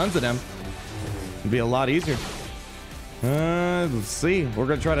get stuns at them, it'd be a lot easier. Let's see. We're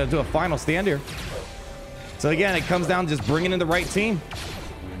going to try to do a final stand here. So again, it comes down to just bringing in the right team.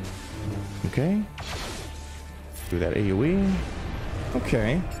 Okay. Do that AoE.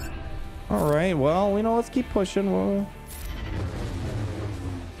 Okay. All right. Well, let's keep pushing. All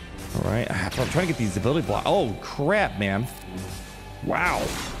right. I'm trying to get these ability blocks. Oh, crap, man. Wow.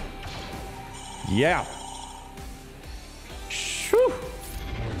 Yeah. Whew.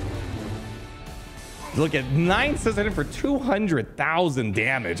 Look at 9 systems for 200,000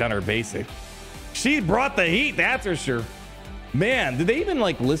 damage on her basic. She brought the heat, that's for sure. Man, did they even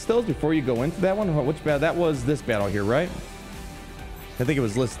like list those before you go into that one? Which battle? That was this battle here, right? I think it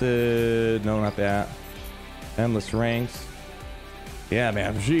was listed. No, not that. Endless ranks. Yeah,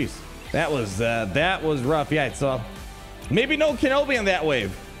 man. Jeez, that was rough. Yeah, so maybe no Kenobi in that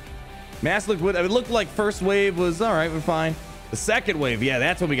wave. Mass looked. It looked like first wave was all right. We're fine. The second wave, yeah,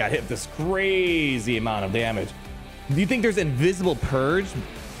 that's when we got hit with this crazy amount of damage. Do you think there's invisible purge?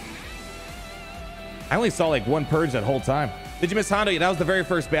 I only saw like one purge that whole time. Did you miss Hondo? That was the very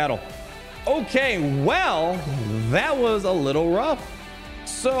first battle. Okay, well, that was a little rough.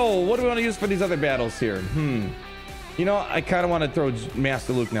 So what do we want to use for these other battles here? You know, I kind of want to throw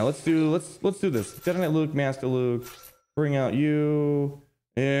Master Luke now. Let's do this. Jedi Knight Luke, Master Luke. Bring out you.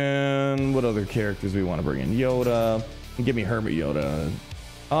 And what other characters we want to bring in? Yoda. Give me Hermit Yoda.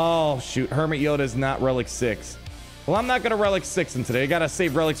 Oh, shoot. Hermit Yoda is not Relic 6. Well, I'm not going to Relic 6 in today. I got to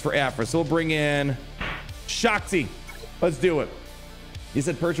save relics for Afra. So we'll bring in Shakti. Let's do it. You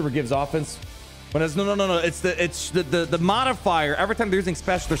said Purge gives offense. But it's, no. It's the modifier. Every time they're using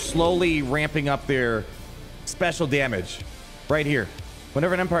special, they're slowly ramping up their special damage. Right here.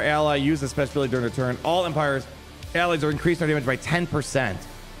 Whenever an Empire ally uses a special ability during their turn, all Empire's allies are increasing their damage by 10%.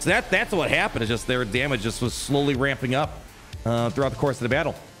 So that's what happened. It's just their damage just was slowly ramping up throughout the course of the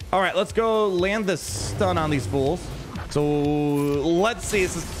battle. All right, let's go land the stun on these fools. So let's see.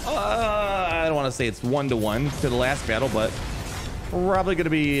 This is, I don't want to say it's 1-to-1 to the last battle, but probably going to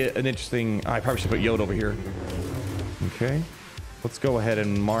be an interesting... I probably should put Yoda over here. Okay. Let's go ahead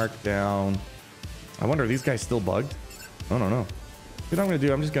and mark down... I wonder, are these guys still bugged? I don't know. What I'm going to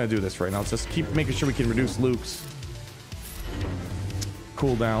do, I'm just going to do this right now. Let's just keep making sure we can reduce Luke's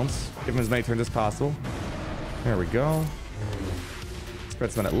cooldowns. Give him as many turns as possible. There we go.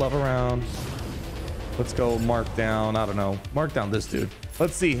 Spread some of that love around. Let's go mark down. I don't know. Mark down this dude.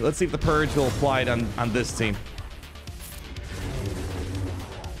 Let's see. Let's see if the purge will apply it on this team.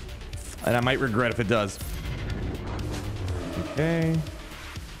 And I might regret if it does. Okay.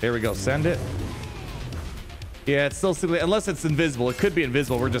 There we go. Send it. Yeah, it's still simply, unless it's invisible. It could be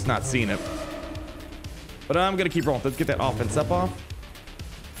invisible. We're just not seeing it. But I'm going to keep rolling. Let's get that offense up off.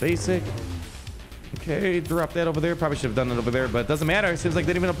 Basic. Okay, drop that over there. Probably should have done it over there, but it doesn't matter. It seems like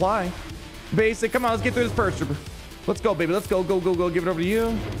they didn't even apply. Basic. Come on, let's get through this purge trooper. Let's go, baby. Let's go, go, go, go. Give it over to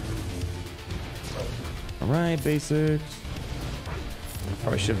you. All right, basics.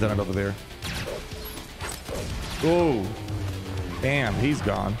 Probably should have done it over there. Oh, damn, he's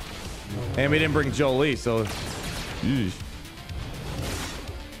gone. And we didn't bring Jolie, so. Eesh.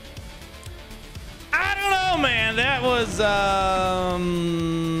 I don't know, man. That was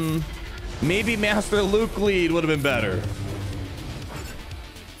maybe Master Luke lead would have been better.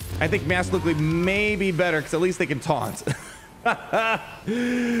 I think Master Luke lead may be better because at least they can taunt.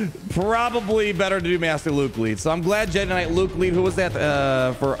 Probably better to do Master Luke lead. So I'm glad Jedi Knight Luke lead. Who was that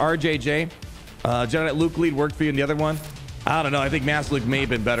for RJJ? Jedi Knight Luke lead worked for you in the other one. I don't know. I think Master Luke may have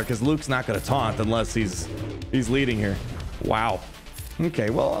been better because Luke's not going to taunt unless he's leading here. Wow.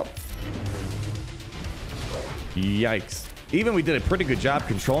 Okay. Well. Yikes. Even we did a pretty good job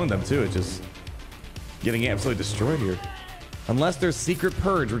controlling them too. It's just getting absolutely destroyed here. Unless there's secret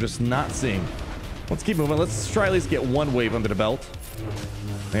purge, we're just not seeing. Let's keep moving. Let's try at least get one wave under the belt.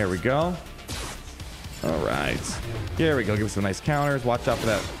 There we go. All right. Here we go. Give us some nice counters. Watch out for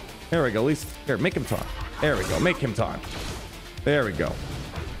that. There we go. At least here, make him taunt. There we go. Make him taunt. There we go.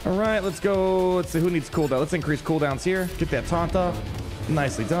 All right. Let's go. Let's see who needs cooldown. Let's increase cooldowns here. Get that taunt off.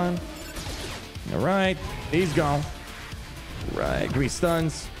 Nicely done. All right. He's gone. All right. Give me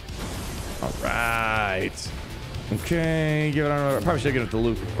stuns. All right. Okay. Give it on. Probably should give it to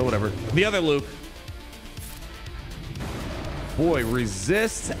Luke, but whatever. The other Luke. Boy,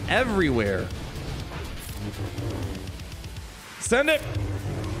 resist everywhere. Send it.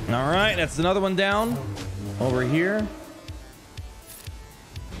 All right, that's another one down over here.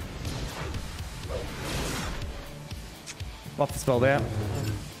 Buff the spell that.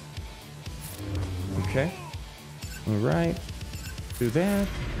 Okay. All right. Do that.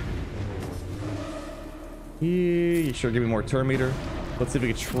 Yeah, sure. Give me more turn meter. Let's see if we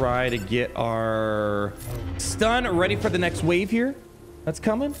can try to get our stun ready for the next wave here. That's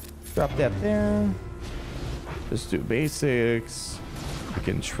coming. Drop that there. Just do basics. We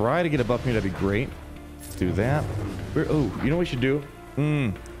can try to get a buff here. That'd be great. Let's do that. Oh, you know what we should do?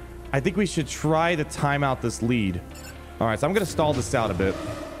 I think we should try to time out this lead. All right, so I'm going to stall this out a bit.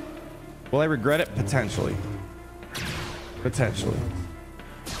 Will I regret it? Potentially. Potentially.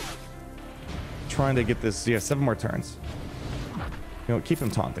 Trying to get this. Yeah, 7 more turns. You know, keep him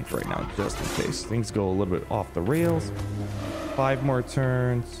taunting for right now, just in case things go a little bit off the rails. 5 more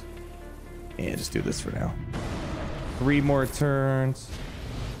turns. Yeah, just do this for now. 3 more turns.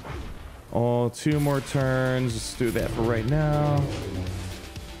 Oh, 2 more turns. Just do that for right now.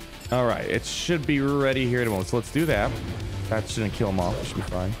 All right, it should be ready here in a moment. So let's do that. That shouldn't kill him off. It should be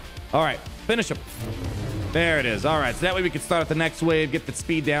fine. All right, finish him. There it is. All right, so that way we can start at the next wave, get the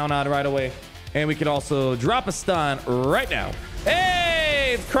speed down on right away. And we can also drop a stun right now.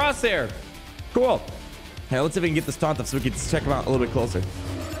 Hey, it's Crosshair. Cool. Now let's see if we can get this taunt up so we can check him out a little bit closer.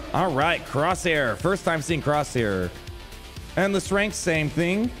 All right, Crosshair. First time seeing Crosshair. Endless ranks, same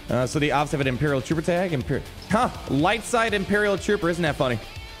thing. So the obviously have an Imperial Trooper tag. Light side Imperial Trooper. Isn't that funny?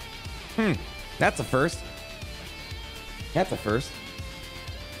 That's a first. That's a first.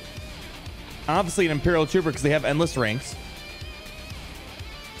 Obviously an Imperial Trooper because they have endless ranks.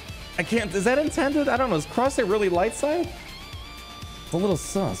 I can't. Is that intended? I don't know. Is Crosshair really light side? It's a little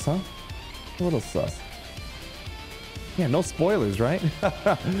sus, huh? A little sus. Yeah, no spoilers, right?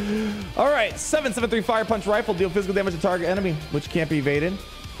 All right, 7.73 Fire Punch Rifle. Deal physical damage to target enemy, which can't be evaded.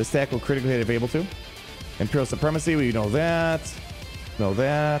 This attack will critically hit if able to. Imperial Supremacy, we know that. Know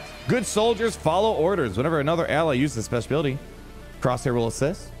that. Good soldiers follow orders. Whenever another ally uses a special ability, Crosshair will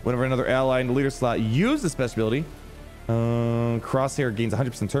assist. Whenever another ally in the leader slot uses a special ability, Crosshair gains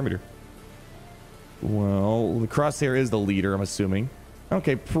 100% turn meter. Well, the Crosshair is the leader, I'm assuming.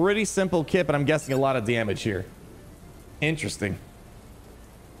 Okay, pretty simple kit, but I'm guessing a lot of damage here. Interesting.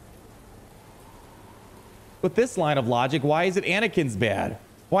 With this line of logic, why is it Anakin's bad?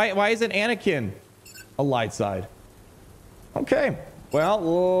 Why isn't Anakin a light side? Okay,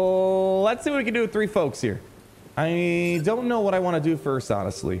 well, let's see what we can do with 3 folks here. I don't know what I want to do first,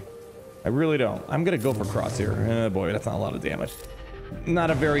 honestly. I really don't. I'm going to go for Crosshair. Boy, that's not a lot of damage. Not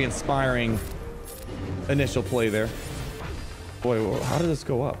a very inspiring initial play there. Boy, how did this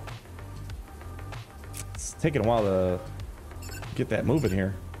go up? It's taking a while to get that moving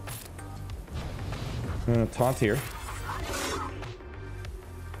here. Taunt here.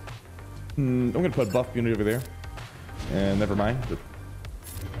 I'm gonna put a buff unit over there. And never mind.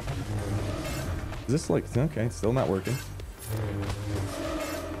 Is this like, okay, still not working.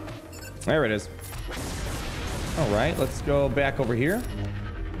 There it is. All right, let's go back over here.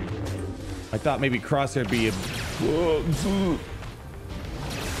 I thought maybe Crosshair would be a... Whoa.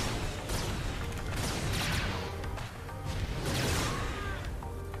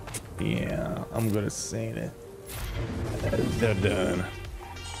 Yeah, I'm gonna say it. They're done.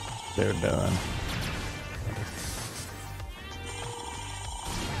 They're done.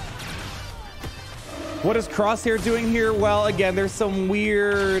 What is Crosshair doing here? Well, again, there's some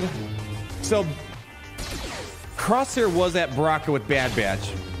weird... So, Crosshair was at Baraka with Bad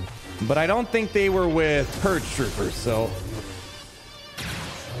Batch, but I don't think they were with Purge Troopers, so...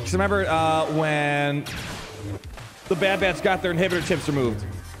 Just remember when the Bad Batch got their inhibitor chips removed,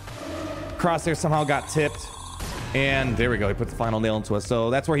 Crosshair somehow got tipped, and there we go, he put the final nail into us. So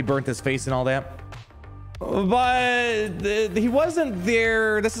that's where he burnt his face and all that. But he wasn't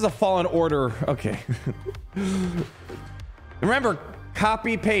there. This is a Fallen Order. Okay. Remember,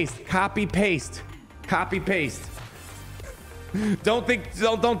 copy paste, copy paste, copy paste. Don't think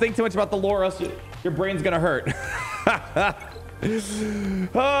too much about the lore, else your brain's gonna hurt.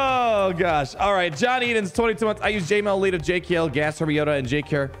 Oh gosh. All right, John Eden's 22 months. I use JML, Lita, JKL, Gas, Herbiota, and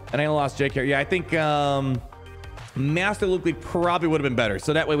JKR, and I lost JKR. Yeah, I think Master Luke League probably would have been better.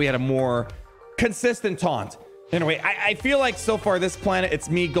 So that way we had a more consistent taunt. Anyway, I feel like so far this planet, it's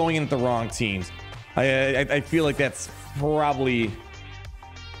me going into the wrong teams. I feel like that's probably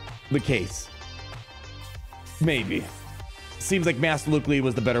the case. Maybe. Seems like Master Luke Lead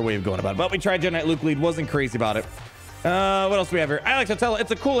was the better way of going about it. But we tried Jedi Knight Luke Lead, wasn't crazy about it. What else do we have here? Alex Othello, it's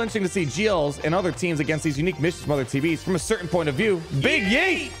a cool, interesting to see GLs and other teams against these unique missions from other TVs from a certain point of view. Big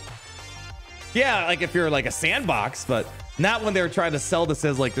yeet! Yeah, like if you're like a sandbox, but not when they're trying to sell this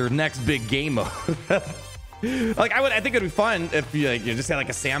as like their next big game mode. Like I think it'd be fun if you just had like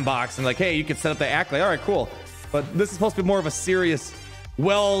a sandbox and like, hey, you could set up the Acklay. All right, cool. But this is supposed to be more of a serious,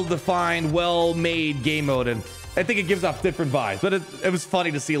 well-defined, well-made game mode, and I think it gives off different vibes. But it was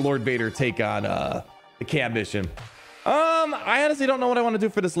funny to see Lord Vader take on the cab mission. I honestly don't know what I want to do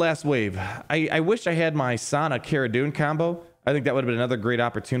for this last wave. I wish I had my Sana Cara Dune combo. I think that would have been another great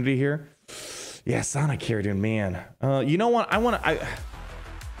opportunity here. Yeah, Sana Cara Dune, man. You know what? I want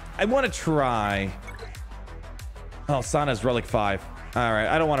to try. Oh, Sana's Relic 5. All right,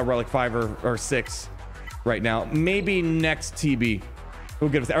 I don't want a Relic 5 or 6 right now. Maybe next TB. We'll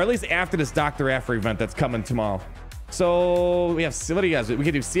get us, or at least after this Dr. Aphra event that's coming tomorrow. So we have, what do you guys do? We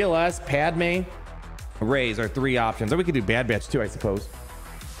could do CLS, Padme, Rey's are 3 options. Or we could do Bad Batch too, I suppose.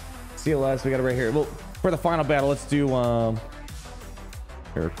 CLS, we got it right here. Well, for the final battle, let's do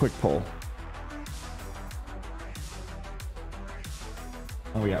here, a quick poll.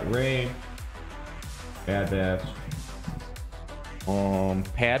 Oh, we got Rey, Bad Batch.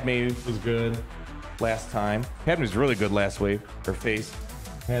 Padme was good last time. Padme was really good last wave. Her face.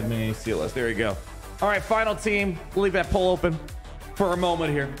 Padme, CLS. There you go. All right, final team. We'll leave that poll open for a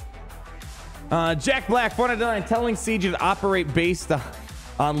moment here. Jack Black, 499, telling CG to operate based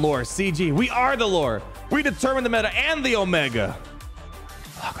on lore. CG, we are the lore. We determine the meta and the Omega.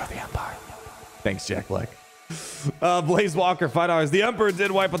 Lock of the Empire. Thanks, Jack Black. Blaze Walker, $5. The Emperor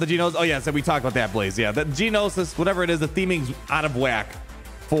did wipe out the Geonosis. Oh, yeah, so we talked about that, Blaze. Yeah, the Geonosis, whatever it is, the theming's out of whack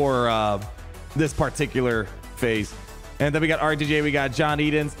for this particular phase. And then we got RGJ, we got John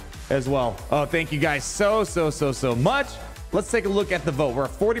Edens as well. Oh, thank you guys so much. Let's take a look at the vote. We're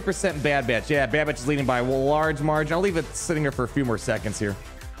at 40% Bad Batch. Yeah, Bad Batch is leading by a large margin. I'll leave it sitting here for a few more seconds here.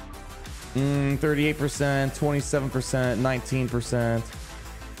 38%, 27%, 19%.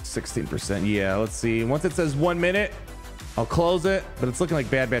 16%. Yeah, let's see. Once it says 1 minute, I'll close it, but it's looking like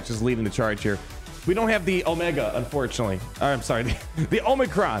Bad Batch is leading the charge here. We don't have the Omega, unfortunately. I'm sorry, the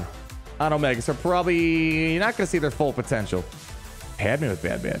Omicron on Omega, so probably you're not going to see their full potential. Padme with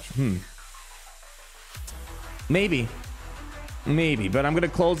Bad Batch. Maybe, but I'm going to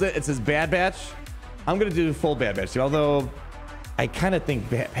close it. It says Bad Batch. I'm going to do full Bad Batch, although I kind of think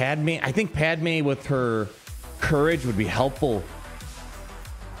Padme with her courage would be helpful.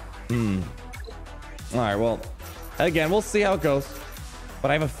 All right, well, again, we'll see how it goes,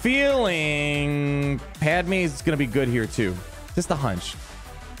 but I have a feeling Padme is going to be good here too. Just a hunch.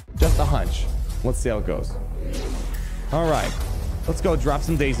 Let's see how it goes. All right, let's go drop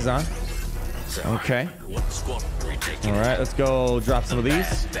some daisies on. Okay. All right, let's go drop some of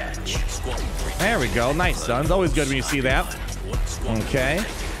these. There we go. Nice, son. It's always good when you see that. Okay.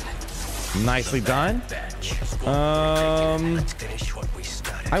 Nicely done. I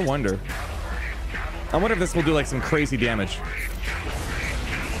wonder if this will do like some crazy damage.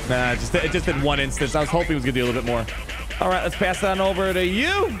 Nah, it just did one instance. I was hoping it was gonna do a little bit more. All right, let's pass that on over to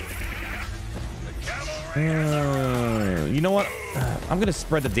you. You know what? I'm gonna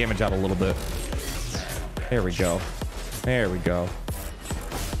spread the damage out a little bit. There we go. There we go.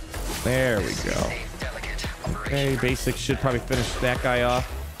 There we go. Okay, basic should probably finish that guy off.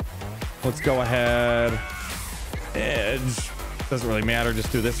 Let's go ahead. Edge. Doesn't really matter.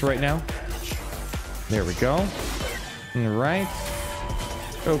 Just do this right now. There we go. All right.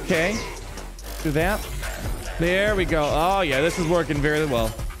 Okay. Do that. There we go. Oh, yeah. This is working very well.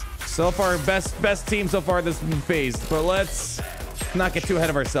 So far, best team so far this phase. But let's not get too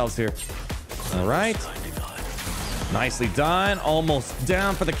ahead of ourselves here. All right. Nicely done. Almost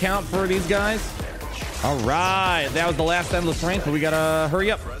down for the count for these guys. All right. That was the last endless rank, but we got to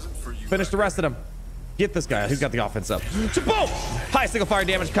hurry up. Finish the rest of them. Get this guy. He's got the offense up. Boom! High single fire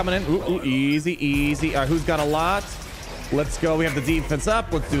damage coming in. Ooh, easy, easy. All right, who's got a lot? Let's go. We have the defense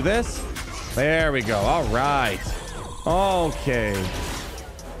up. Let's do this. There we go. All right. Okay.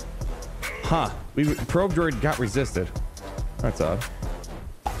 Huh. Probe droid got resisted. That's odd.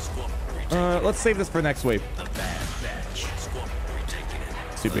 Let's save this for next wave.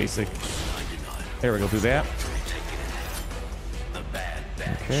 Too basic. There we go. Do that.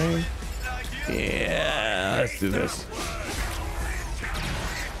 Okay. Yeah, let's do this.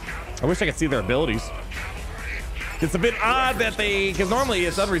 I wish I could see their abilities. It's a bit odd that because normally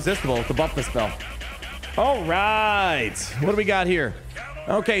it's unresistible to buff the spell. All right, what do we got here?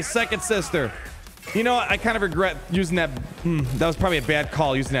 Okay, second sister. You know what? I kind of regret using that. That was probably a bad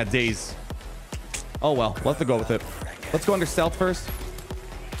call using that daze. Oh well, we'll have to go with it. Let's go under stealth first.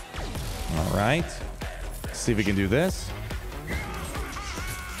 All right, let's see if we can do this.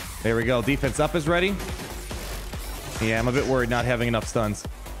 There we go. Defense up is ready. Yeah, I'm a bit worried not having enough stuns.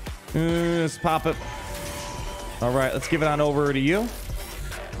 Let's pop it. All right, let's give it on over to you.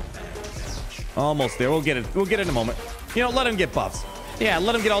 Almost there. We'll get it. We'll get it in a moment. You know, let him get buffs. Yeah,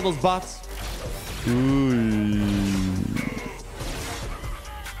 let him get all those buffs. Ooh.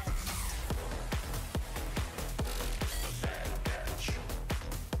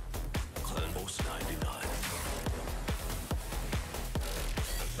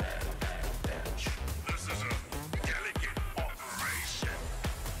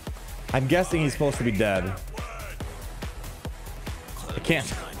 I'm guessing he's supposed to be dead. I can't.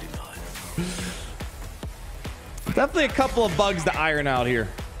 Definitely a couple of bugs to iron out here.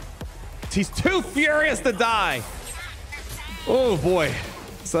 He's too furious to die. Oh boy.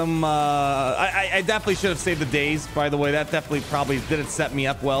 Some I definitely should have saved the days, by the way. That definitely probably didn't set me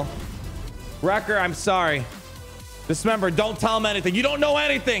up well. Wrecker, I'm sorry. Just remember, don't tell him anything. You don't know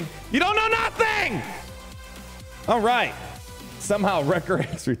anything. You don't know nothing. All right. Somehow Wrecker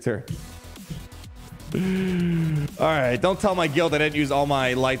has returned. All right, don't tell my guild I didn't use all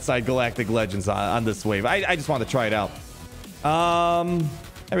my light side galactic legends on this wave. I just wanted to try it out.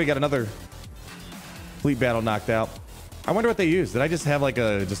 There we got another fleet battle knocked out. I wonder what they used. Did I just have like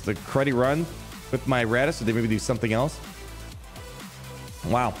just a cruddy run with my Radis, or did they maybe do something else?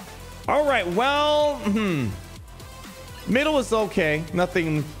 Wow. All right, well, middle was okay.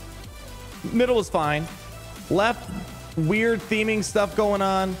 Nothing. Middle was fine. Left, weird theming stuff going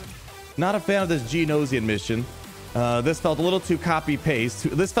on. Not a fan of this Geonosian mission. This felt a little too copy paste.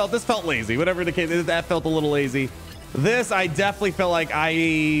 This felt lazy. Whatever the case is, that felt a little lazy. This, I definitely felt like I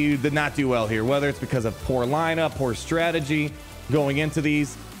did not do well here. Whether it's because of poor lineup, poor strategy going into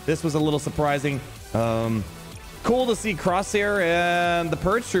these. This was a little surprising. Cool to see Crosshair and the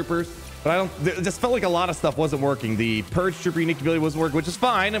Purge Troopers, but it just felt like a lot of stuff wasn't working. The Purge Trooper unique ability wasn't working, which is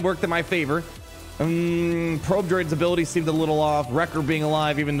fine. It worked in my favor. Probe Droid's ability seemed a little off. Wrecker being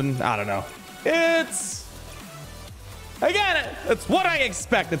alive, even, I don't know. It's what I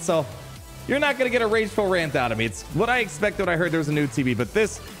expected. So you're not going to get a rageful rant out of me. It's what I expected when I heard there was a new TV, but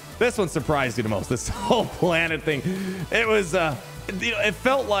this one surprised you the most. This whole planet thing. It was, it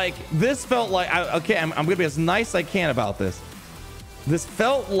felt like, okay, I'm going to be as nice as I can about this. This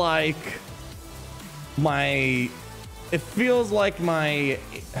felt like it feels like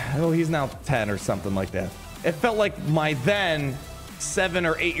he's now 10 or something like that. It felt like my then 7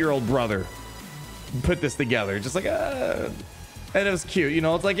 or 8-year-old brother put this together. Just like, and it was cute.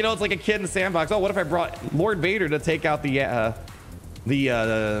 It's like a kid in the sandbox. Oh, what if I brought Lord Vader to take out the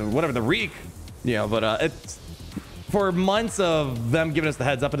Reek? But it's for months of them giving us the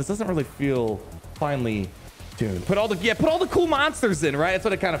heads up, and it doesn't really feel finely tuned. Put all the cool monsters in, right? That's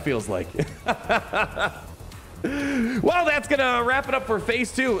what it kind of feels like. Well, that's gonna wrap it up for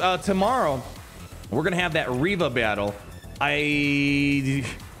phase 2. Tomorrow, we're gonna have that Reva battle. I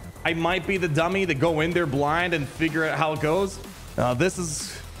might be the dummy to go in there blind and figure out how it goes. This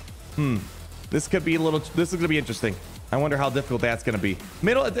could be this is gonna be interesting. I wonder how difficult that's gonna be.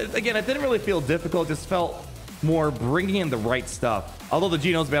 Middle, again, it didn't really feel difficult. Just felt more bringing in the right stuff. Although the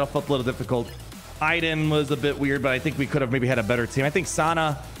Geonos battle felt a little difficult. Iden was a bit weird, but I think we could have maybe had a better team. I think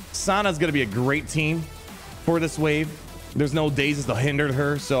Sana's gonna be a great team for this wave. There's no dazes to hinder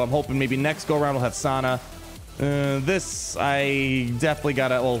her, so I'm hoping maybe next go around we'll have Sana. This I definitely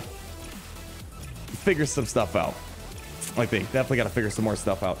gotta figure some stuff out. I think definitely gotta figure some more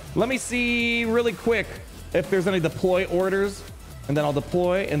stuff out. Let me see really quick if there's any deploy orders, and then I'll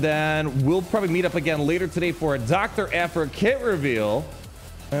deploy, and then we'll probably meet up again later today for a Dr. Afro kit reveal.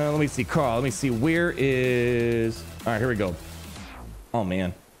 Let me see, Carl. Let me see, where is... All right, here we go. Oh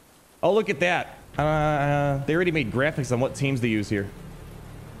man. Oh, look at that. They already made graphics on what teams they use here.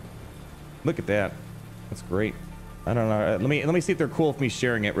 Look at that. That's great. I don't know. Let me see if they're cool with me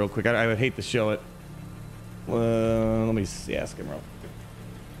sharing it real quick. I would hate to show it. Let me see, ask him real quick.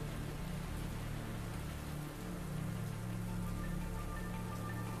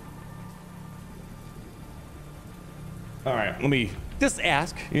 All right, let me just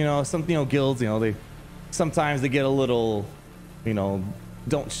ask. You know, some guilds. You know, they sometimes they get a little,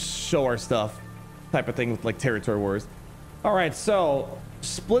 don't show our stuff type of thing with like territory wars. All right, so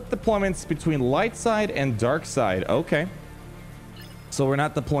split deployments between light side and dark side. Okay, so we're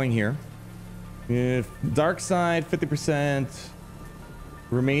not deploying here. If dark side 50%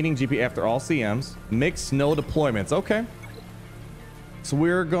 remaining GP after all CMs, mix no deployments. Okay, so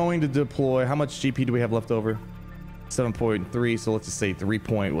we're going to deploy. How much GP do we have left over? 7.3. So let's just say 3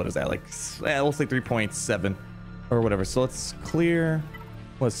 point, what is that, like we'll say 3.7 or whatever. So let's clear.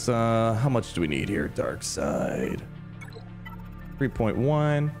 Let's how much do we need here? Dark side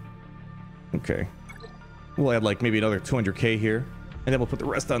 3.1. okay, we'll add like maybe another 200k here, and then we'll put the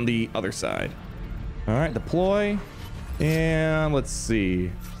rest on the other side. All right, deploy, and let's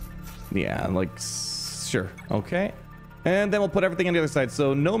see, yeah, like sure, okay, and then we'll put everything on the other side.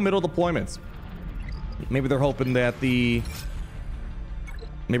 So no middle deployments. Maybe they're hoping that maybe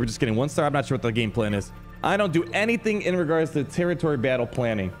we're just getting 1 star. I'm not sure what the game plan is. I don't do anything in regards to territory battle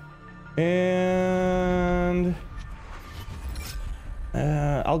planning. And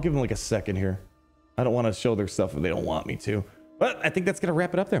I'll give them like a second here. I don't want to show their stuff if they don't want me to. But I think that's gonna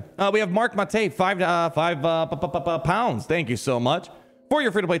wrap it up there. We have Mark Mate, 5 pounds. Thank you so much for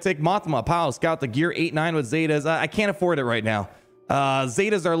your free-to-play take. Mothma, Pow, Scout the Gear 8-9 with Zetas. I can't afford it right now.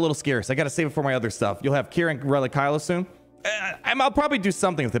 Zetas are a little scarce. I gotta save it for my other stuff. You'll have Kieran Relic Kylo soon. I'll probably do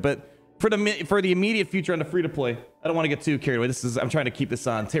something with it, but for the immediate future on the free-to-play, I don't want to get too carried away. I'm trying to keep this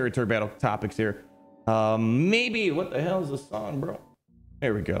on territory battle topics here. Maybe, what the hell is this on, bro?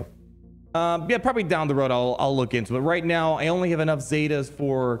 There we go. Yeah, probably down the road I'll look into it. Right now, I only have enough Zetas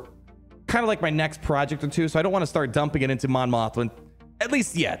for kind of like my next project or two, so I don't want to start dumping it into Mon Mothma, at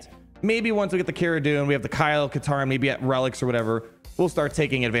least yet. Maybe once we get the Cara Dune, we have the Kyle Katarn, maybe at Relics or whatever, we'll start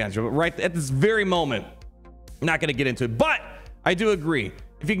taking advantage of it. Right at this very moment, I'm not going to get into it, but I do agree.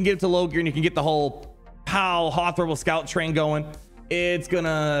 If you can get it to low gear and you can get the whole POW Hawthorne Scout train going, it's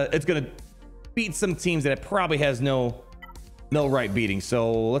gonna beat some teams that it probably has no right beating.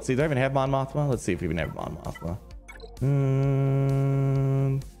 So let's see, do I even have Mon Mothma? Let's see if we even have Mon Mothma.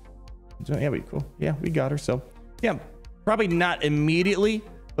 Yeah, cool. Yeah, we got her. So yeah, probably not immediately,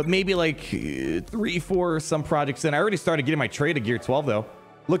 but maybe like 3-4 some projects in. I already started getting my trade to Gear 12 though.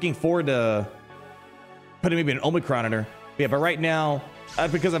 Looking forward to putting maybe an Omicron in her. Yeah, but right now,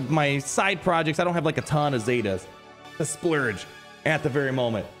 because of my side projects, I don't have like a ton of Zetas to splurge at the very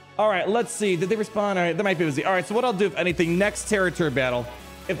moment. All right, let's see. Did they respond? All right, they might be busy. All right, so what I'll do, if anything, next territory battle,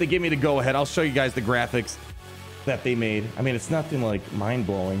 if they give me the go-ahead, I'll show you guys the graphics that they made. I mean, it's nothing like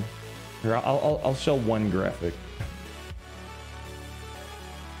mind-blowing. Here, I'll show one graphic.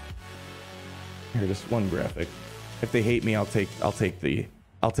 Here, just one graphic. If they hate me, I'll take the heat.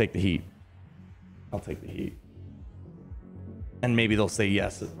 I'll take the heat. And maybe they'll say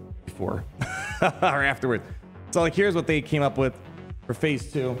yes before or afterwards. So like, here's what they came up with for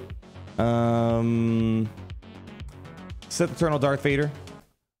phase 2. Sith Eternal Darth Vader.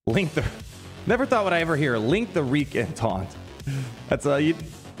 Link the... Never thought would I ever hear. Link the Reek and Taunt. That's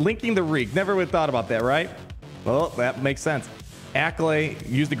linking the Reek. Never would have thought about that, right? Well, that makes sense. Acklay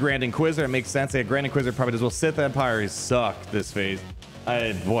used the Grand Inquisitor. It makes sense. Yeah, Grand Inquisitor probably does well. Sith Empire suck this phase.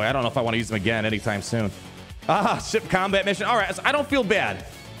 Boy, I don't know if I want to use them again anytime soon. Ship combat mission. All right, so I don't feel bad.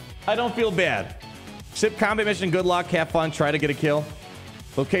 Ship combat mission, good luck, have fun, try to get a kill.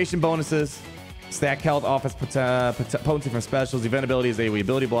 Location bonuses. Stack health, offense, potency from specials. Event ability is AoE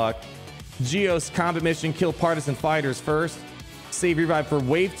ability block. Geos combat mission, kill partisan fighters first. Save revive for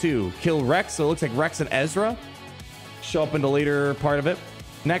wave 2. Kill Rex, so it looks like Rex and Ezra show up in the later part of it.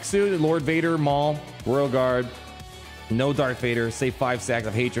 Nexu, Lord Vader, Maul, Royal Guard. No Darth Vader. Save 5 stacks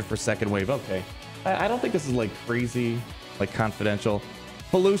of hatred for second wave. Okay. I don't think this is like crazy, like confidential.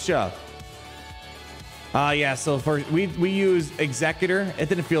 Felucia. Yeah, so for we use Executor. It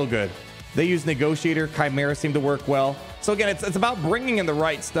didn't feel good. They use Negotiator. Chimera seemed to work well. So again, it's about bringing in the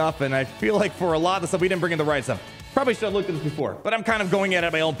right stuff, and I feel like for a lot of the stuff, we didn't bring in the right stuff. Probably should have looked at this before, but I'm kind of going at it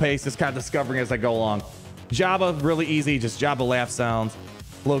at my own pace, just kind of discovering as I go along. Jabba, really easy, just Jabba laugh sounds.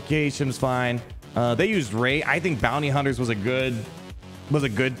 Location's fine. They used Ray. I think Bounty Hunters was a good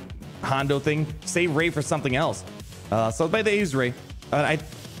Hondo thing. Save Ray for something else. So they used Ray. I'm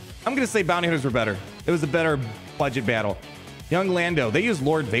gonna say Bounty Hunters were better. It was a better budget battle. Young Lando, they used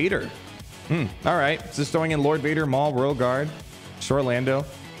Lord Vader. All right, just throwing in Lord Vader, Maul, Royal Guard, Short Lando.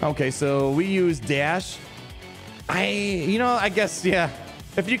 Okay, so we use Dash. I guess, yeah.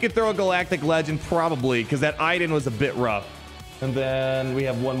 If you could throw a Galactic Legend, probably, because that Iden was a bit rough. And then we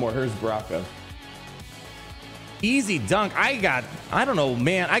have one more. Here's Braca. Easy dunk. I don't know,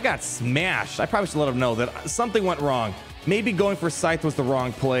 man. I got smashed. I probably should let him know that something went wrong. Maybe going for Scythe was the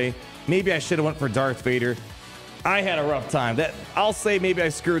wrong play. Maybe I should have went for Darth Vader. I had a rough time. I'll say maybe I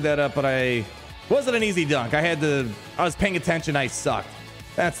screwed that up, but I wasn't an easy dunk. I was paying attention. I sucked.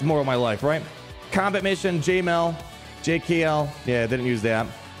 That's more of my life, right? Combat mission, JML, JKL. Yeah, didn't use that.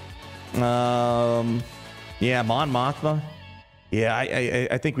 Yeah, Mon Mothma. Yeah,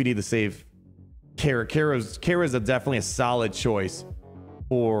 I think we need to save Kara. Kara's definitely a solid choice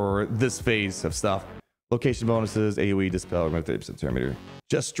for this phase of stuff. Location bonuses, AoE, dispel, remove 30% perimeter.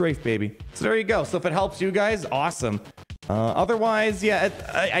 Just strafe, baby. So there you go. So if it helps you guys, awesome. Otherwise, yeah,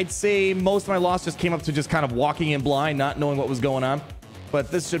 I'd say most of my loss just came up to just kind of walking in blind, not knowing what was going on.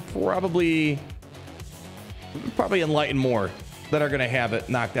 But this should probably enlighten more that are going to have it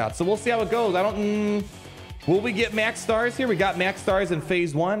knocked out. So we'll see how it goes. Will we get max stars here? We got max stars in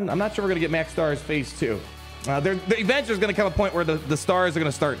phase 1. I'm not sure we're going to get max stars phase 2. Eventually there's going to come a point where the stars are going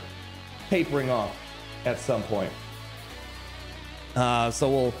to start tapering off at some point. So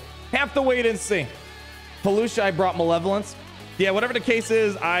we'll have to wait and see. Felucia, I brought Malevolence. Yeah, whatever the case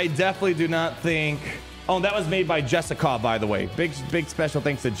is, I definitely do not think... Oh, that was made by Jessica, by the way. Big special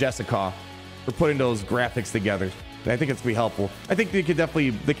thanks to Jessica for putting those graphics together. I think it's going to be helpful. I think they could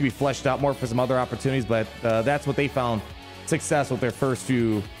be fleshed out more for some other opportunities, but that's what they found success with their first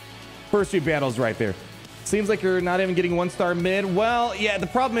few battles right there. Seems like you're not even getting 1-star mid. Well, yeah, the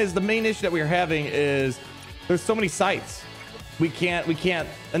problem is the main issue that we're having is there's so many sites. We can't,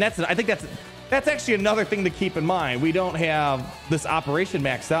 and I think that's actually another thing to keep in mind. We don't have this operation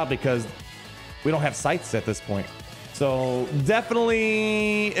maxed out because we don't have sites at this point. So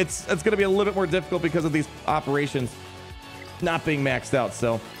definitely it's going to be a little bit more difficult because of these operations not being maxed out.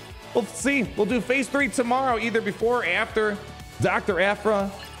 So we'll see. We'll do phase 3 tomorrow, either before or after Dr. Aphra.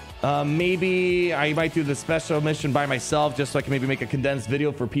 Maybe I might do the special mission by myself just so I can maybe make a condensed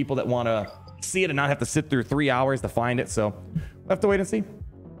video for people that want to see it and not have to sit through 3 hours to find it. So we'll have to wait and see.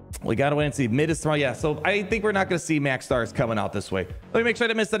 We got to wait and see. Mid is tomorrow. Yeah, so I think we're not going to see max stars coming out this way. Let me make sure I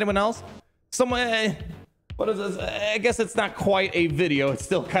didn't miss anyone else. What is this? I guess it's not quite a video. It's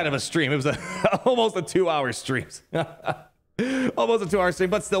still kind of a stream. It was almost a 2-hour stream. Almost a 2-hour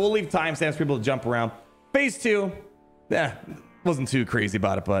stream, but still, we'll leave timestamps for people to jump around. Phase 2, wasn't too crazy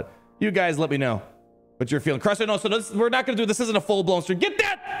about it, but you guys let me know what you're feeling. Crusher, no, so we're not going to do this. Isn't a full-blown stream. Get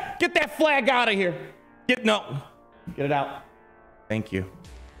that flag out of here. Get it out. Thank you.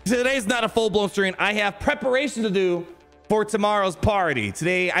 Today's not a full-blown stream. I have preparation to do for tomorrow's party.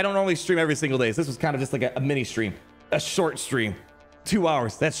 Today, I don't normally stream every single day. So this was kind of just like a mini stream, a short stream. 2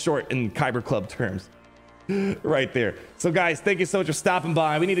 hours. That's short in Kyber Club terms. Right there. So guys, thank you so much for stopping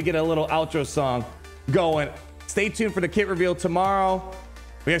by. We need to get a little outro song going. Stay tuned for the kit reveal tomorrow.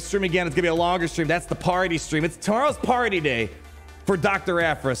 We have stream again. It's gonna be a longer stream. That's the party stream. It's tomorrow's party day for Dr.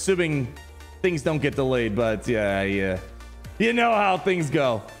 Aphra, assuming things don't get delayed. But yeah, you know how things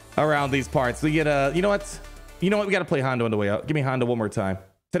go around these parts. We get you know what? We got to play Hondo on the way out. Give me Hondo one more time.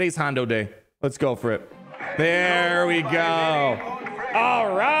 Today's Hondo day. Let's go for it. There we go.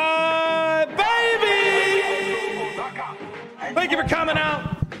 All right, baby. Thank you for coming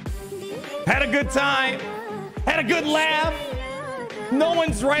out. Had a good time. Had a good laugh. No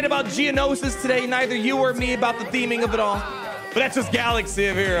one's right about Geonosis today. Neither you or me about the theming of it all. But that's just Galaxy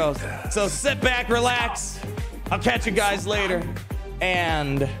of Heroes. So sit back, relax. I'll catch you guys later.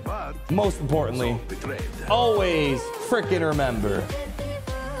 And most importantly, always frickin' remember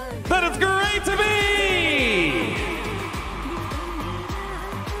that it's great to be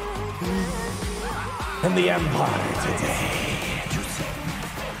in the Empire today.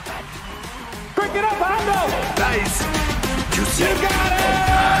 Quick it up, Hondo! Nice. You got it!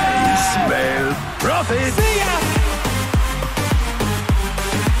 I smell profit. See ya!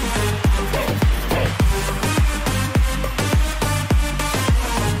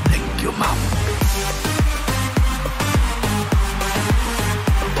 Thank you, Mom.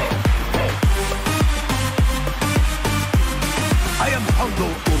 I am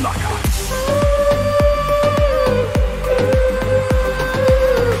Hondo Mission.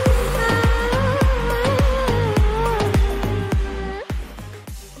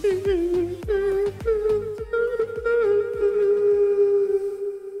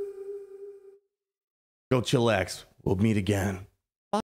 Go chillax. We'll meet again.